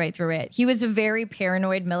drives right through it. He was a very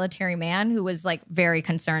paranoid military man who was like very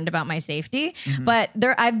concerned about my safety. But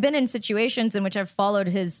I've been in situations in which I've followed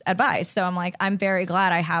his advice. So I'm like, I'm very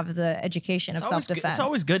glad I have the education of self-defense. It's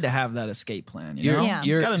always good to have that escape plan. You know?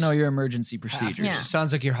 You got to know your emergency procedures. It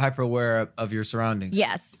sounds like you're hyper aware of your surroundings.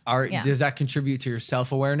 Yes. Does that contribute to your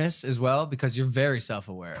self-awareness as well? Because you're very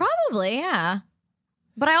self-aware. Probably, yeah.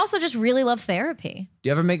 But I also just really love therapy. Do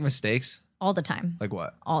you ever make mistakes? All the time. Like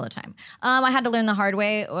what? All the time. I had to learn the hard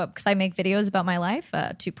way because I make videos about my life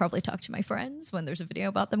to probably talk to my friends when there's a video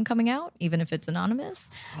about them coming out, even if it's anonymous.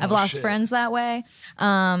 I've lost friends that way.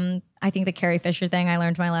 I think the Carrie Fisher thing, I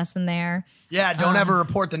learned my lesson there. Yeah, don't ever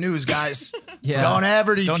report the news, guys. Yeah. Don't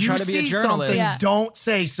ever. If Don't you try to be a see journalist. something, don't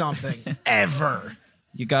say something. Ever.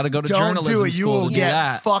 You got to go to Don't journalism do it. You school will to do get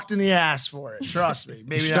that. fucked in the ass for it. Trust me.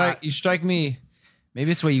 Maybe not. You strike me. Maybe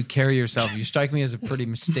it's the way you carry yourself. You strike me as a pretty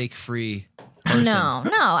mistake-free person. No,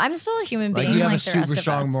 I'm still a human being. Like you have like a the rest super of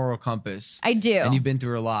strong us. moral compass. I do. And you've been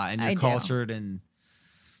through a lot. And I you're do. cultured and...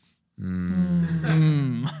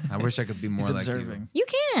 I wish I could be more He's like observing. You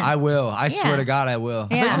can. I will. I Yeah. swear to God, I will.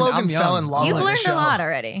 Yeah. I think Logan I'm young. fell in love You've with the learned show. a lot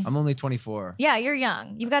already. I'm only 24. Yeah, you're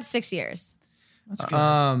young. You've got 6 years. That's good.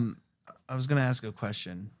 I was gonna ask a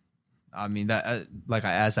question. I mean that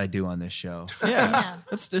as I do on this show. Yeah.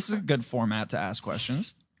 This is a good format to ask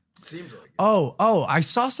questions. Seems like it. Oh, I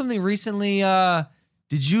saw something recently.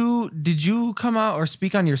 Did you come out or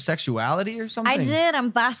speak on your sexuality or something? I did.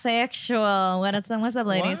 I'm bisexual. What's up,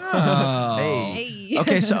 ladies? Wow. Hey.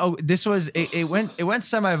 Okay, so this was it went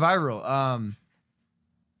semi-viral.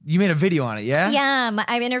 You made a video on it, yeah? Yeah,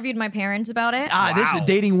 I interviewed my parents about it. This is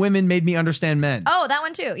dating women made me understand men. Oh, that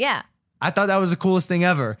one too. Yeah. I thought that was the coolest thing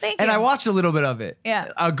ever. Thank and you. I watched a little bit of it.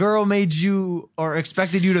 Yeah. A girl made you or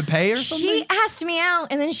expected you to pay or something? She asked me out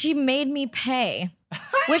and then she made me pay.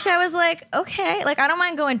 Which I was like, okay, like I don't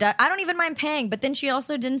mind going, I don't even mind paying. But then she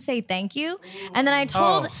also didn't say thank you. And then I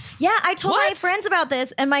told my friends about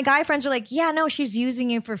this. And my guy friends were like, yeah, no, she's using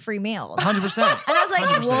you for free meals. 100%. And I was like,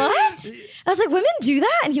 100%. what? I was like, women do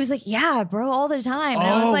that? And he was like, yeah, bro, all the time. And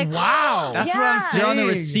I was like, wow. That's what I'm saying. You're on the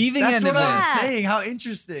receiving end of That's what I'm this. saying. How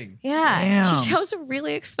interesting. yeah. Damn. She chose a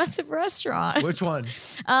really expensive restaurant. Which one?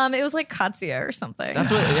 It was like Katsuya or something.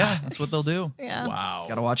 That's what they'll do. yeah. Wow.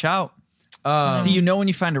 Got to watch out. So you know when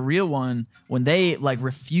you find a real one when they like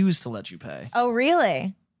refuse to let you pay, Oh,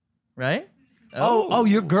 really? right? Oh,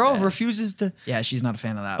 your girl refuses to. Yeah, she's not a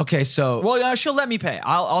fan of that. Okay, so Well, yeah, she'll let me pay.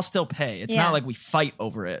 I'll still pay. It's Yeah. not like we fight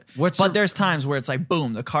over it. What's but your- there's times where it's like,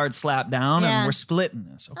 boom, the card's slapped down Yeah. and we're splitting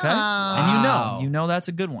this. Okay, Aw. and Wow. you know that's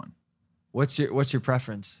a good one. what's your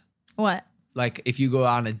preference? What? Like if you go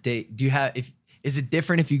on a date, is it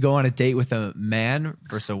different if you go on a date with a man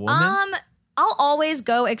versus a woman? I'll always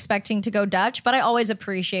go expecting to go Dutch, but I always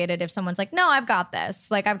appreciate it if someone's like, no, I've got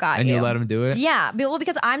this. Like, I've got And you. you let him do it? Yeah. Well,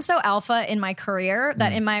 because I'm so alpha in my career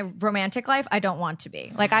that in my romantic life, I don't want to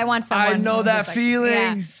be. Like, I want someone. I know who's that like, feeling.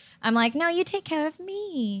 yeah. I'm like, no, you take care of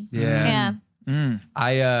me. Yeah.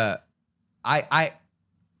 Yeah. I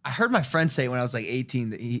heard my friend say when I was like 18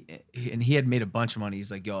 that he had made a bunch of money.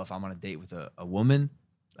 He's like, yo, if I'm on a date with a woman,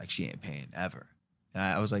 like she ain't paying ever. And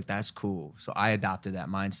I was like, that's cool. So I adopted that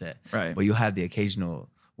mindset. Right. But you'll have the occasional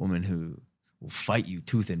woman who will fight you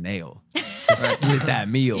tooth and nail to split that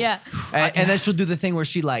meal. Yeah. And then she'll do the thing where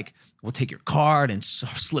she like will take your card and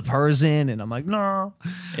slip hers in. And I'm like, no.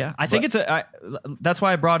 Yeah, I think that's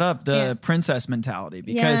why I brought up the princess mentality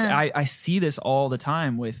because Yeah. I see this all the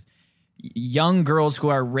time with young girls who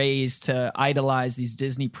are raised to idolize these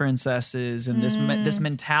Disney princesses and this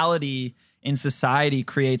mentality in society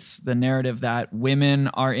creates the narrative that women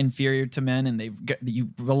are inferior to men and you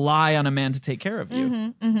rely on a man to take care of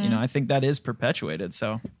you. You know, I think that is perpetuated.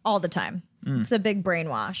 So All the time. It's a big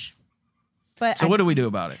brainwash. But what do we do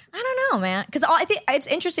about it? I don't know, man. Because I think it's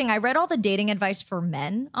interesting. I read all the dating advice for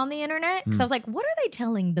men on the internet because I was like, what are they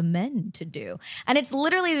telling the men to do? And it's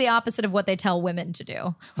literally the opposite of what they tell women to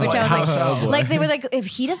do. Which I was like, they were like, if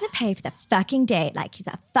he doesn't pay for the fucking date, like he's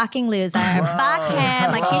a fucking loser. Fuck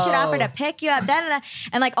him. Like he should offer to pick you up. Da, da, da.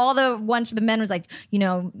 And like all the ones for the men was like, you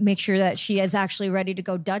know, make sure that she is actually ready to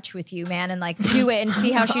go Dutch with you, man, and like do it and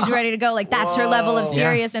see how she's ready to go. Like that's her level of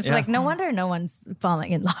seriousness. Yeah. Like no wonder no one's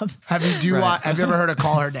falling in love. Have you ever heard of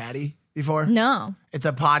Call Her Daddy before? No. It's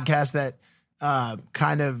a podcast that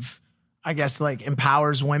kind of, I guess, like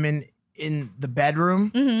empowers women in the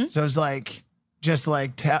bedroom. So it's like, just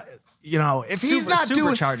like, if he's not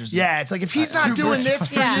doing, it's like if he's not doing this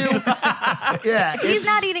for you, if he's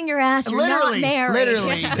not eating your ass, you're not married.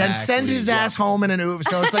 Literally, then send his ass home in an Uber.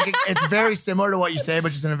 So it's like it's very similar to what you say,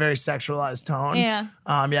 but just in a very sexualized tone. Yeah.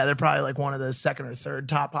 They're probably like one of the second or third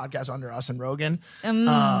top podcasts under us and Rogan.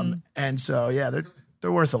 And so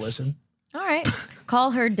they're worth a listen. All right,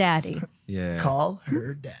 call her daddy. Yeah, call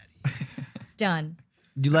her daddy. Done.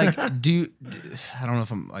 I don't know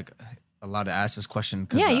if I'm like allowed to ask this question.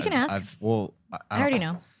 Yeah, you can ask. I already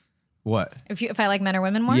know. What? If I like men or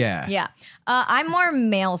women more? Yeah. Yeah. I'm more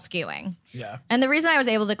male skewing. Yeah. And the reason I was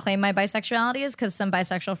able to claim my bisexuality is because some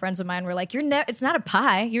bisexual friends of mine were like, it's not a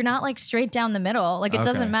pie. You're not like straight down the middle. Like it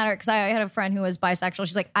doesn't matter. Because I had a friend who was bisexual.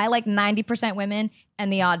 She's like, I like 90% women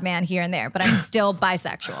and the odd man here and there, but I'm still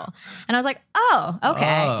bisexual. And I was like, oh, okay.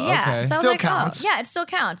 Yeah. Okay. So I was Still like, counts. yeah, it still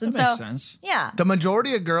counts. And That makes sense. Yeah. The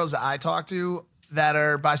majority of girls that I talk to that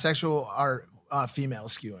are bisexual are female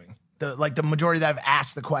skewing. The majority that I've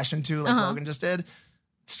asked the question to, like Logan just did,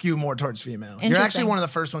 skew more towards female. You're actually one of the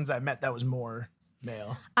first ones that I met that was more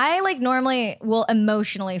male. I like normally will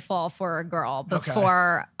emotionally fall for a girl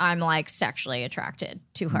before I'm like sexually attracted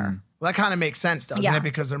to her. Well, that kind of makes sense, doesn't Yeah. it?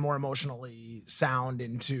 Because they're more emotionally sound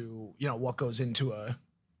into, what goes into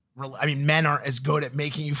men aren't as good at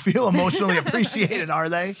making you feel emotionally appreciated, are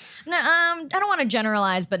they? No, I don't want to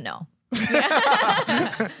generalize, but no.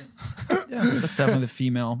 Yeah, that's definitely the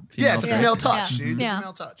female. Yeah, it's a female touch, Yeah. dude. Yeah.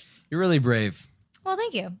 Female touch. You're really brave. Well,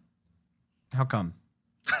 thank you. How come?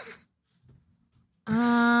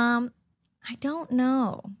 I don't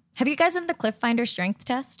know. Have you guys done the Cliff Finder strength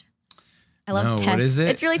test? I love No, tests. what is it?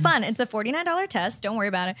 It's really fun. It's a $49 test. Don't worry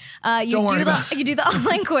about it. You Don't worry about do the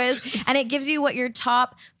online quiz, and it gives you what your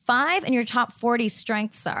top 5 and your top 40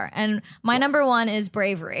 strengths are. And my number 1 is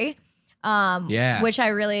bravery. Which I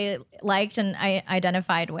really liked and I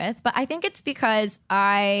identified with. But I think it's because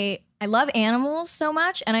I love animals so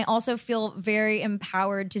much, and I also feel very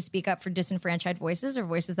empowered to speak up for disenfranchised voices or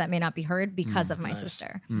voices that may not be heard because of my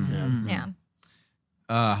sister. Yeah.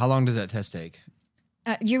 How long does that test take?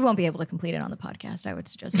 You won't be able to complete it on the podcast, I would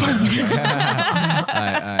suggest. All right.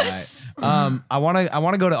 I want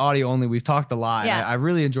to go to audio only. We've talked a lot. Yeah. I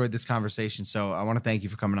really enjoyed this conversation, so I want to thank you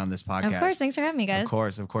for coming on this podcast. Of course. Thanks for having me, guys.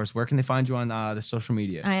 Of course. Where can they find you on the social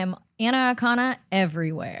media? I am Anna Akana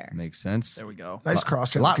everywhere. Makes sense. There we go. Nice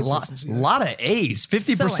cross-check consistency. Lot of A's.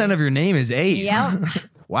 50% of your name is A's. Yep.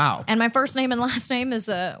 Wow. And my first name and last name is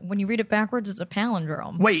when you read it backwards, it's a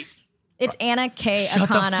palindrome. Wait. It's Anna K. Shut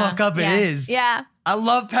Akana. the fuck up, Yeah. it is. Yeah. I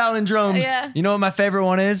love palindromes. Yeah. You know what my favorite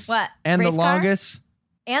one is? What? And the Race car? longest?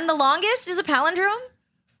 And the longest is a palindrome?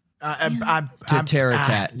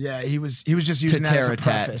 Teteratat. Yeah, he was just using that as a Teteratat.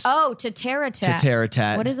 preface. Oh, teteratat.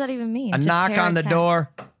 Teteratat. What does that even mean? A knock on the Teteratat.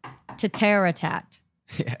 door. Teteratat.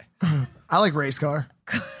 I like race car.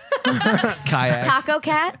 Kayak. Taco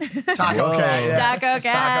cat? Taco cat. Yeah. Taco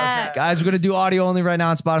cat. Guys, we're going to do audio only right now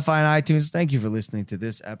on Spotify and iTunes. Thank you for listening to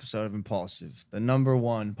this episode of Impaulsive, the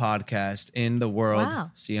 #1 podcast in the world.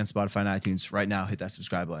 Wow. See you on Spotify and iTunes right now. Hit that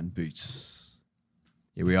subscribe button. Boots.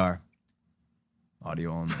 Here we are.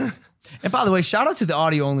 Audio only. And by the way, shout out to the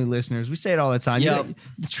audio only listeners. We say it all the time. Yep.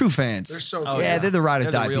 The true fans. They're so Oh, good. Yeah, they're the ride or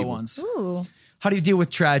They're die the real people. ones. Ooh. How do you deal with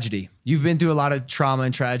tragedy? You've been through a lot of trauma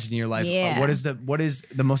and tragedy in your life. Yeah. What is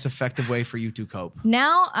the most effective way for you to cope?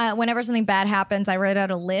 Now, whenever something bad happens, I write out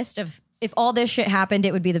a list of if all this shit happened,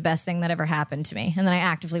 it would be the best thing that ever happened to me. And then I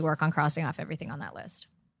actively work on crossing off everything on that list.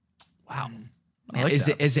 Wow. like is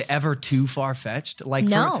that. it ever too far fetched? Like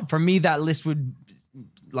No. for me, that list would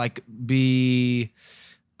like be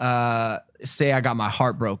say I got my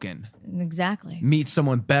heart broken. Exactly. Meet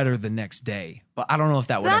someone better the next day. But I don't know if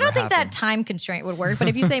that would I ever don't think happen. that time constraint would work, but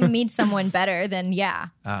if you say meet someone better, then yeah,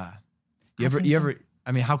 You ever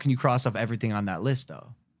I mean, how can you cross off everything on that list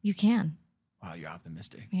though? you can. Wow, you're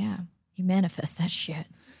optimistic. Yeah. You manifest that shit.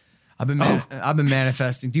 I've been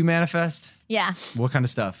manifesting. Do you manifest? Yeah. What kind of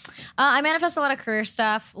stuff? I manifest a lot of career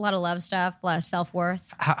stuff, a lot of love stuff, a lot of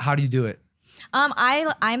self-worth. How do you do it?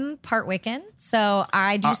 I'm part Wiccan, so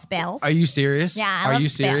I do spells. Are you serious? Yeah, I Are love you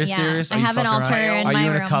spell- serious? yeah. Serious? I Are you have an fucking altar around? in Are my you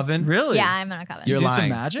in a room. coven? Really? Yeah, I'm in a coven. You're do some lying.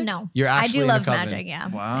 magic? No. You're actually I do in a love coven. magic, yeah.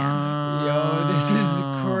 Wow. Yo, this is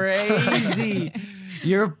crazy.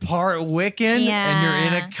 You're part Wiccan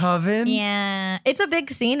and you're in a coven? Yeah. It's a big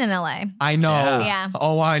scene in LA. I know. Yeah.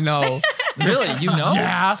 Oh, I know. Really? You know?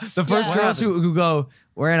 Yeah. The first Yeah. girls who go,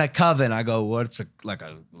 we're in a coven. I go, what's like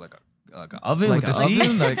an oven Like with the an C?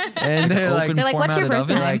 oven? Like and they're like, They're like, what's your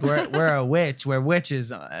formatted birthday? oven? we're a witch. We're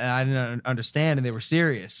witches. And I didn't understand, and they were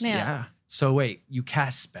serious. Yeah. Yeah. So wait, you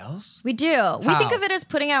cast spells? We do. We think How? of it as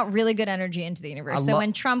putting out really good energy into the universe. I So lo-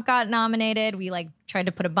 when Trump got nominated, we like tried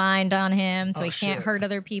to put a bind on him so Oh, he can't shit. hurt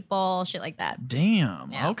other people, shit like that.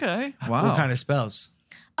 Damn. Yeah. Okay. Wow. What kind of spells?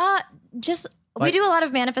 Just we Like- do a lot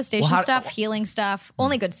of manifestation Well, how- stuff, healing stuff,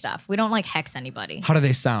 only good stuff. We don't like hex anybody. How do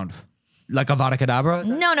they sound? Like Avada Kedavra?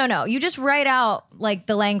 No. You just write out like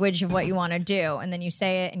the language of what you want to do, and then you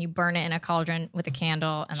say it, and you burn it in a cauldron with a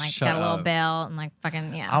candle, and like Shut got a little up. bell, and like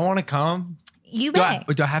fucking I want to come. You Do may.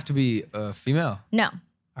 I have to be a female? No.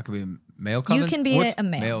 I could be a male coven? can be a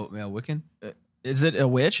male. Male Wiccan? Is it a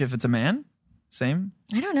witch if it's a man? Same?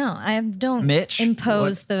 I don't know. I don't Mitch?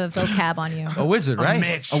 impose the vocab on you. A wizard, right?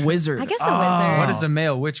 Mitch. A wizard. I guess a wizard. What is a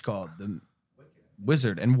male witch called? The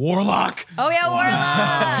wizard and warlock. Oh yeah,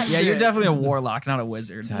 warlock. Yeah, you're definitely a warlock, not a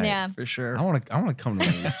wizard. Tight. Yeah. For sure. I want to come to one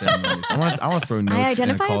of these ceremonies. I want to throw notes. I in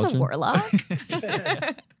identify as a cauldron. warlock.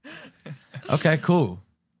 Okay, cool.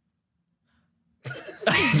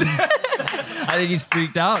 I think he's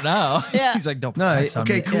freaked out now. Yeah. He's like, don't put No, hex on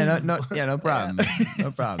okay, me. cool. Yeah, no problem.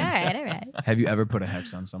 No problem. All right. Have you ever put a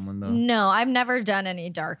hex on someone though? No, I've never done any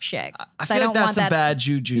dark shit. I 'cause feel like don't that's want some that. bad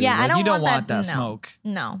juju. Yeah, I Like, don't you don't want want that no. smoke.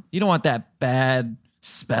 No, You don't want that bad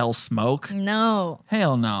spell smoke. no.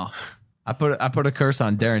 Hell no. I put a curse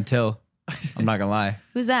on Darren Till. I'm not gonna lie.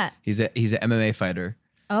 Who's that? He's an MMA fighter.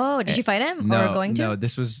 Oh, did you fight him No, or going to? no.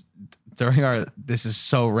 This was during our. This is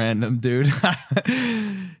so random, dude.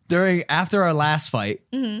 After our last fight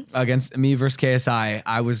Mm-hmm. against me versus KSI,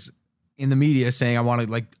 I was in the media saying I want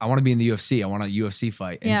to be in the UFC. I want a UFC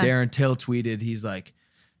fight. And Yeah. Darren Till tweeted, he's like,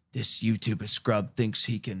 "This YouTuber scrub thinks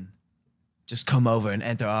he can just come over and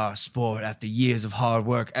enter our sport after years of hard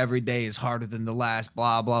work. Every day is harder than the last,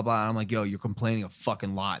 blah, blah, blah." And I'm like, yo, you're complaining a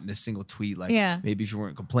fucking lot in this single tweet. Like, Yeah. maybe if you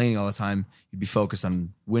weren't complaining all the time, you'd be focused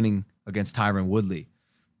on winning against Tyron Woodley.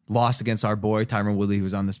 Lost against our boy, Tyron Woodley, who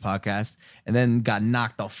was on this podcast, and then got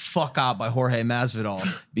knocked the fuck out by Jorge Masvidal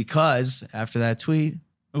because after that tweet,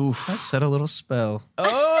 I said a little spell.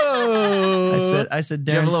 Oh. I said,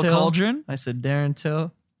 Do you have Darren a little Till. cauldron? I said, Darren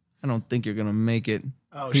Till, I don't think you're gonna make it.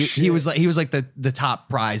 Oh, he shit. was like the top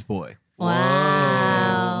prize boy.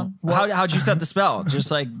 Wow. How'd you set the spell?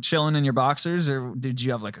 Just like chilling in your boxers, or did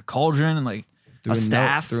you have like a cauldron and like a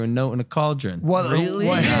staff? Threw a note in a cauldron. What, Really?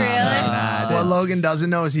 What, Nah, what Logan doesn't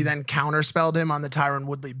know is he then counterspelled him on the Tyron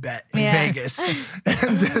Woodley bet in Yeah. Vegas.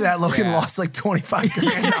 And that Logan lost like 25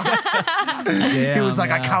 grand. He was like,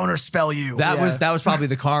 I counterspell you. That was probably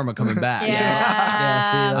the karma coming back. Yeah. Yeah,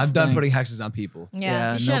 see, that's I'm done the thing. putting hexes on people. Yeah, Yeah,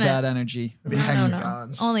 you no shouldn't. bad energy. No.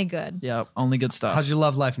 hexagons. Only good. Yeah, only good stuff. How's your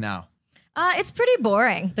love life now? It's pretty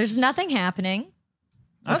boring. There's nothing happening.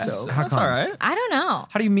 That's How come? all right. I don't know.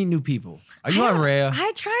 How do you meet new people? Are you on Rhea?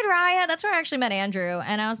 I tried Raya. That's where I actually met Andrew.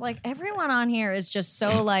 And I was like, everyone on here is just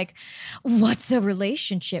so like, what's a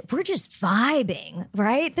relationship? We're just vibing,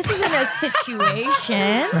 right? This isn't a situation.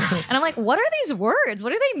 And I'm like, what are these words?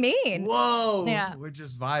 What do they mean? Whoa. Yeah. We're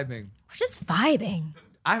just vibing. We're just vibing.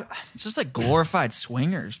 It's just like glorified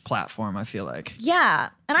swingers platform, I feel like. Yeah.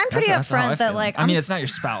 And I'm pretty That's how I upfront that feel. like, I mean, it's not your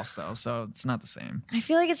spouse though, so it's not the same. I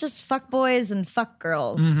feel like it's just fuck boys and fuck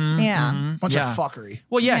girls. Mm-hmm, Yeah. Bunch Yeah. of fuckery.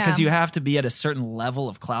 Well, yeah, because Yeah. you have to be at a certain level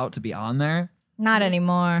of clout to be on there. Not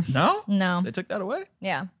anymore. No? No. They took that away?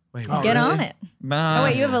 Yeah. Wait, Get on it. Oh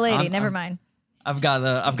wait, you have a lady. I'm- Never I'm- mind. I've got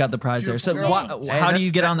the prize there. So Beautiful how do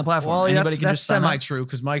you get on the platform? Well, Anybody that's, can that's just sign up? semi-true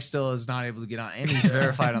because Mike still is not able to get on, and he's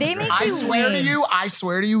verified on They the make grid. you I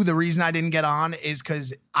swear to you, the reason I didn't get on is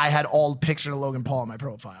because I had all pictures of Logan Paul on my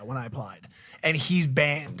profile when I applied. And he's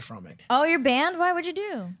banned from it. Oh, you're banned? Why would you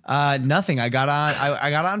do? Nothing. I got on. I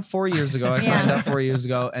got on 4 years ago. I signed up 4 years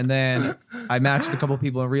ago, and then I matched with a couple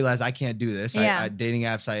people and realized I can't do this. Yeah. Dating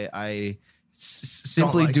apps. I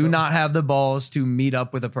simply like do them. not have the balls to meet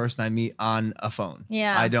up with a person I meet on a phone.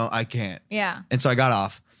 Yeah. I can't. Yeah. And so I got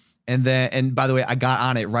off. And by the way, I got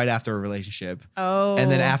on it right after a relationship. Oh.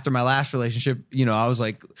 And then after my last relationship, I was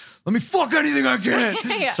like, let me fuck anything I can.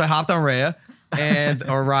 Yeah. So I hopped on Rhea or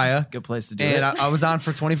Raya. Good place to do And it. I was on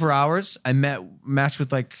for 24 hours. I matched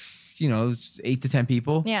with 8 to 10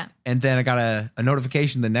 people. Yeah. And then I got a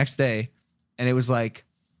notification the next day, and it was like,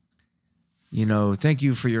 thank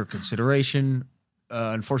you for your consideration.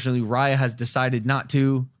 Unfortunately, Raya has decided not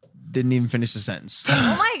to. Didn't even finish the sentence.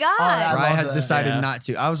 Oh my God. Raya has that. decided Yeah. not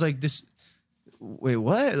to. I was like, wait,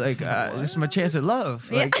 what? Like, this is my chance at love.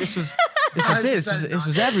 Like, this was it. This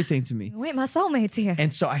was everything to me. Wait, my soulmate's here.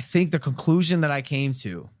 And so I think the conclusion that I came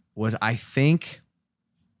to was I think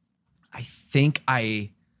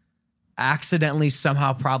I accidentally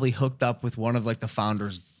somehow probably hooked up with one of the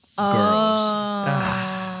founder's girls.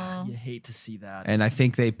 Oh. You hate to see that. And I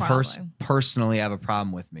think they Probably. personally have a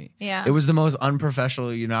problem with me. Yeah. It was the most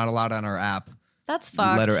unprofessional. You're not allowed on our app. That's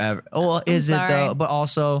fucked. Letter ever. Oh, well, is it sorry. though? But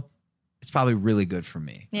also, it's probably really good for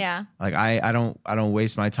me. Yeah. Like I don't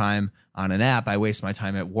waste my time on an app. I waste my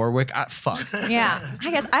time at Warwick. Fuck. Yeah.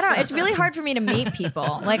 I guess I don't know. It's really hard for me to meet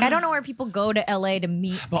people. Like I don't know where people go to LA to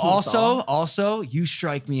meet But people. also, you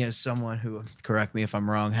strike me as someone who, correct me if I'm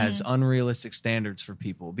wrong, has unrealistic standards for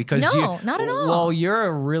people. Because No, not at all. Well, you're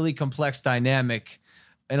a really complex, dynamic,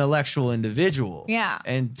 intellectual individual. Yeah.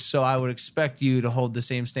 And so I would expect you to hold the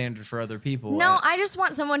same standard for other people. No, I just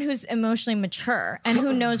want someone who's emotionally mature and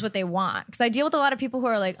who knows what they want. Because I deal with a lot of people who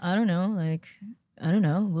are like, I don't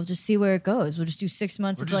know. We'll just see where it goes. We'll just do 6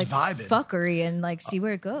 months of like fuckery and like see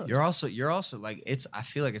where it goes. You're also like I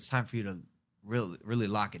feel like it's time for you to really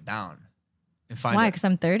lock it down and find Why? out- Because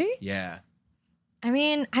I'm 30? Yeah. I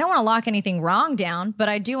mean, I don't want to lock anything wrong down, but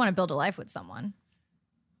I do want to build a life with someone.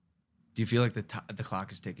 Do you feel like the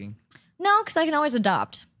clock is ticking? No, because I can always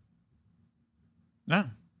adopt. Yeah.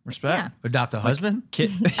 Respect. Yeah. Adopt a husband?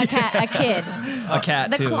 Kid. A kid. A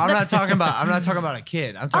cat too. I'm not talking about a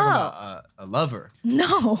kid. I'm talking about a lover.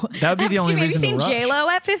 No. That would be the only Have you reason to seen rush. J-Lo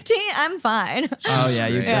at 15? I'm fine. Oh yeah,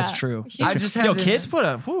 great. that's true. She's- I just had yo, this- kids put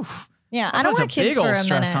a whew. Yeah, That I don't puts want a kids big for ol' a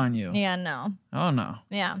stress minute. on you. Yeah, no. Oh no.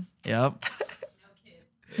 Yeah. Yep.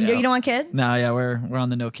 You don't want kids? No, yeah, we're on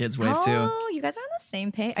the no kids wave too. Oh, you guys are on the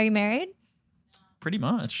same page. Are you married? Pretty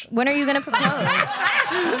much. When are you going to propose?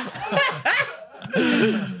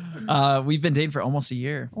 We've been dating for almost a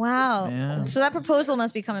year. Wow. Yeah. So that proposal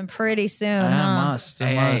must be coming pretty soon, I huh? must.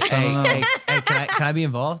 Hey, I must. I don't know. hey, can I be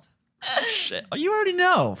involved? Shit. Oh, you already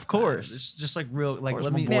know, of course. It's just like real, like Of course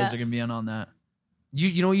let my me. boys are gonna be in on that.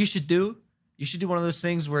 You know what you should do? You should do one of those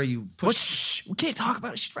things where you What? push. Shh, we can't talk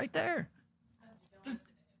about it. She's right there.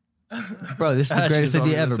 Bro, this is the She's greatest idea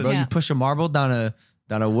already ever, bro. listening. You push a marble down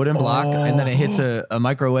a wooden block, and then it hits a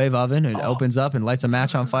microwave oven. It opens up and lights a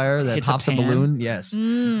match on fire that Hits a pops a pan? balloon. Yes.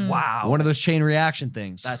 Wow. One of those chain reaction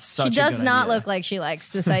things. That's such She a does good not idea. look like she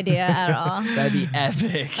likes this idea at all. That'd be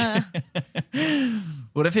epic.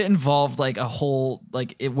 What if it involved like a whole,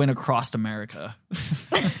 like it went across America?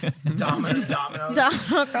 Dominoes.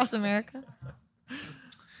 Domino across America.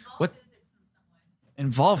 What?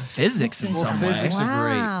 Involve physics in some way. Physics are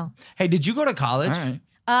Wow. great. Hey, did you go to college? All right.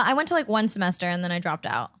 I went to like one semester and then I dropped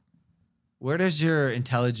out. Where does your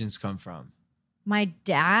intelligence come from? My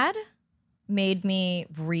dad made me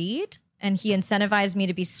read and he incentivized me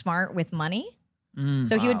to be smart with money.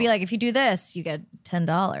 So he would be like, if you do this, you get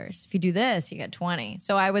 $10. If you do this, you get 20.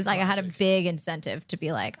 So I was like, I had a big incentive to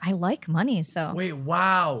be like, I like money. So Wait,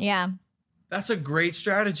 wow. yeah. That's a great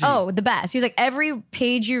strategy. Oh, the best. He was like, every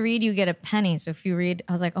page you read, you get a penny. So if you read,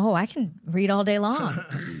 I was like, oh, I can read all day long.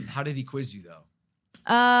 How did he quiz you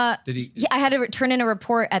though? Did he? Yeah, I had to turn in a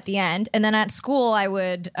report at the end, and then at school I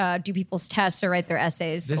would do people's tests or write their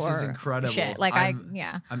essays. This or is incredible. Shit. Like I'm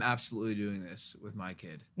I'm absolutely doing this with my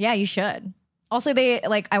kid. yeah, you should. Also,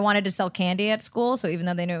 I wanted to sell candy at school, so even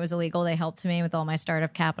though they knew it was illegal, they helped me with all my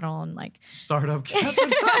startup capital and like Startup capital.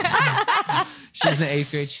 She was in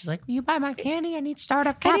 8th grade. She's like, will you buy my candy? I need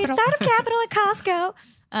startup capital. I need startup capital at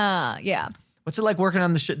Costco. Yeah. what's it like working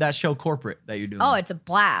on that show Corporate that you're doing? Oh, it's a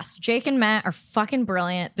blast. Jake and Matt are fucking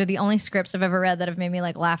brilliant. They're the only scripts I've ever read that have made me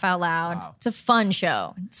like laugh out loud. Wow. It's a fun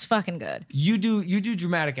show. It's fucking good. You do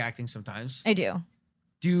dramatic acting sometimes. I do.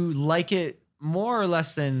 Do you like it more or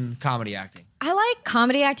less than comedy acting? I like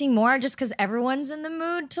comedy acting more just because everyone's in the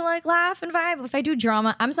mood to like laugh and vibe. If I do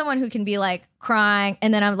drama, I'm someone who can be like crying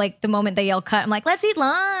and then I'm like the moment they yell cut, I'm like, let's eat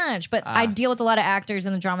lunch. But I deal with a lot of actors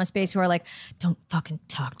in the drama space who are like, don't fucking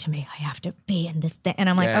talk to me. I have to be in this thing. And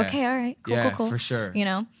I'm like, Yeah. okay, all right, cool, Yeah, cool. for sure. You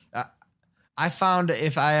know? I found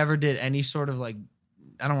if I ever did any sort of like,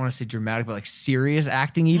 I don't want to say dramatic, but like serious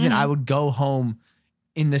acting even, I would go home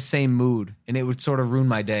in the same mood and it would sort of ruin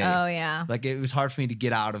my day. Oh, yeah. Like it was hard for me to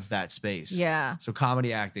get out of that space. Yeah. So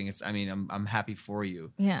comedy acting, I'm happy for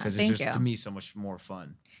you. Yeah, Because it's thank just you. to me so much more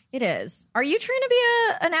fun. It is. Are you trying to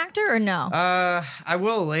be an actor or no? I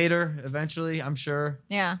will later, eventually, I'm sure.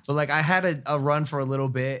 Yeah. But like I had a run for a little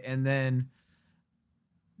bit and then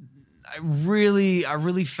I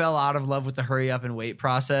really fell out of love with the hurry up and wait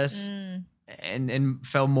process. And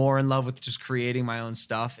fell more in love with just creating my own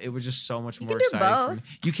stuff. It was just so much more can do exciting for me.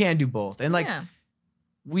 both. You can do both. And like Yeah.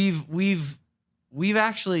 we've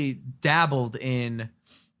actually dabbled in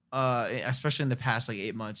especially in the past like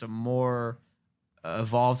 8 months, a more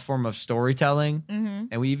evolved form of storytelling. Mm-hmm.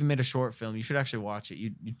 And we even made a short film. You should actually watch it.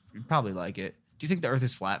 You'd probably like it. Do you think the earth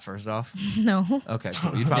is flat first off? No. Okay,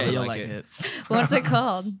 cool. You'd probably you'll like it. What's it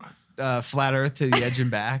called? Flat Earth to the edge and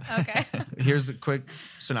back. Okay. Here's a quick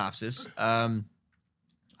synopsis.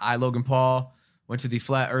 I, Logan Paul, went to the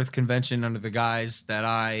Flat Earth Convention under the guise that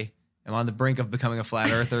I am on the brink of becoming a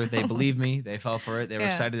flat earther. They believed me. They fell for it. They were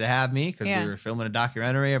excited to have me because we were filming a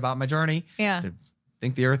documentary about my journey. Yeah. To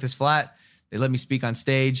think the earth is flat. They let me speak on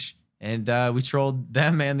stage, and we trolled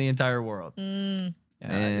them and the entire world. Mm.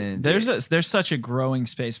 Yeah. And there's such a growing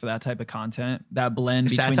space for that type of content. That blend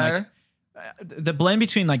between satire? the blend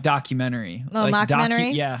between like documentary,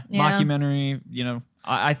 mockumentary? mockumentary. You know,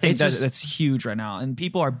 I think It's just- that's huge right now, and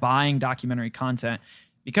people are buying documentary content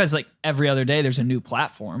because like every other day there's a new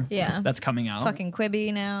platform that's coming out. Fucking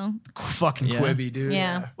Quibi now. Fucking Quibi, dude.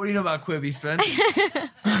 Yeah. What do you know about Quibi, Spence?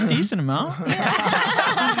 Decent amount.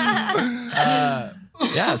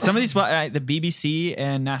 Some of these, the BBC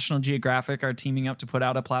and National Geographic are teaming up to put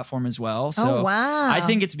out a platform as well. So Oh, wow. I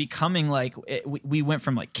think it's becoming like we went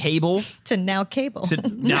from like cable To now cable. to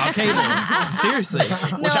now cable. Seriously,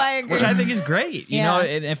 I agree. which I think is great. You know,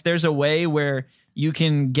 and if there's a way where you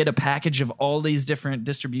can get a package of all these different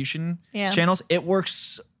distribution channels, it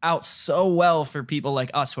works out so well for people like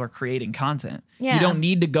us who are creating content. Yeah. You don't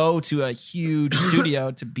need to go to a huge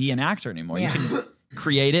studio to be an actor anymore. Yeah. You can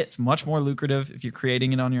create it. It's much more lucrative if you're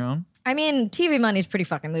creating it on your own. I mean, TV money is pretty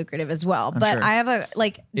fucking lucrative as well. But sure. I have a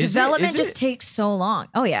Is development it? just takes so long.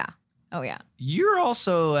 Oh yeah. You're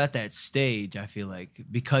also at that stage, I feel like,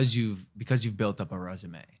 because you've built up a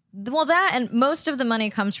resume. Well, that and most of the money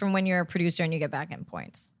comes from when you're a producer and you get back end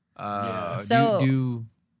points. So do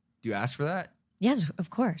you ask for that? Yes, of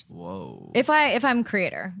course. Whoa. If I'm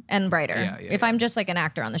creator and writer, if I'm just like an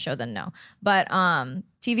actor on the show, then no. But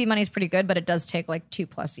TV money is pretty good, but it does take like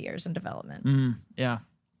 2+ years in development. Yeah.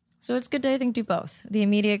 So it's good to, I think, do both. The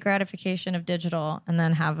immediate gratification of digital and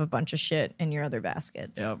then have a bunch of shit in your other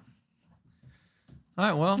baskets. Yep. All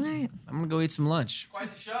right, well, I'm going to go eat some lunch. Quite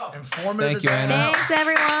the show. Informative Thank you, Anna. Thanks,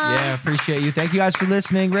 everyone. Yeah, appreciate you. Thank you guys for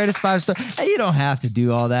listening. Rate us 5 stars. Hey, you don't have to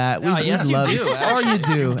do all that. No, yes, you love do, it. Or you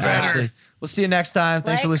do, Better. actually. We'll see you next time.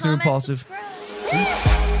 Thanks for listening to comment,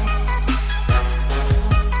 Impulsive.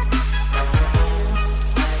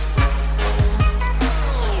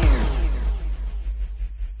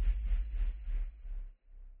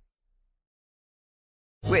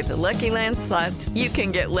 With the Lucky Land Slots, you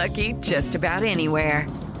can get lucky just about anywhere.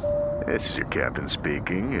 This is your captain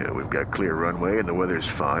speaking. We've got clear runway and the weather's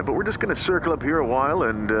fine, but we're just going to circle up here a while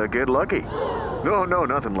and get lucky. No,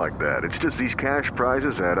 nothing like that. It's just these cash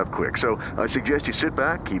prizes add up quick. So I suggest you sit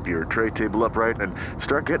back, keep your tray table upright, and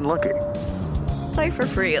start getting lucky. Play for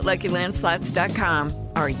free at LuckyLandSlots.com.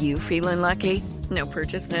 Are you feeling lucky? No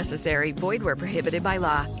purchase necessary. Void where prohibited by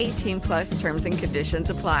law. 18+ terms and conditions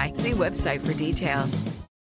apply. See website for details.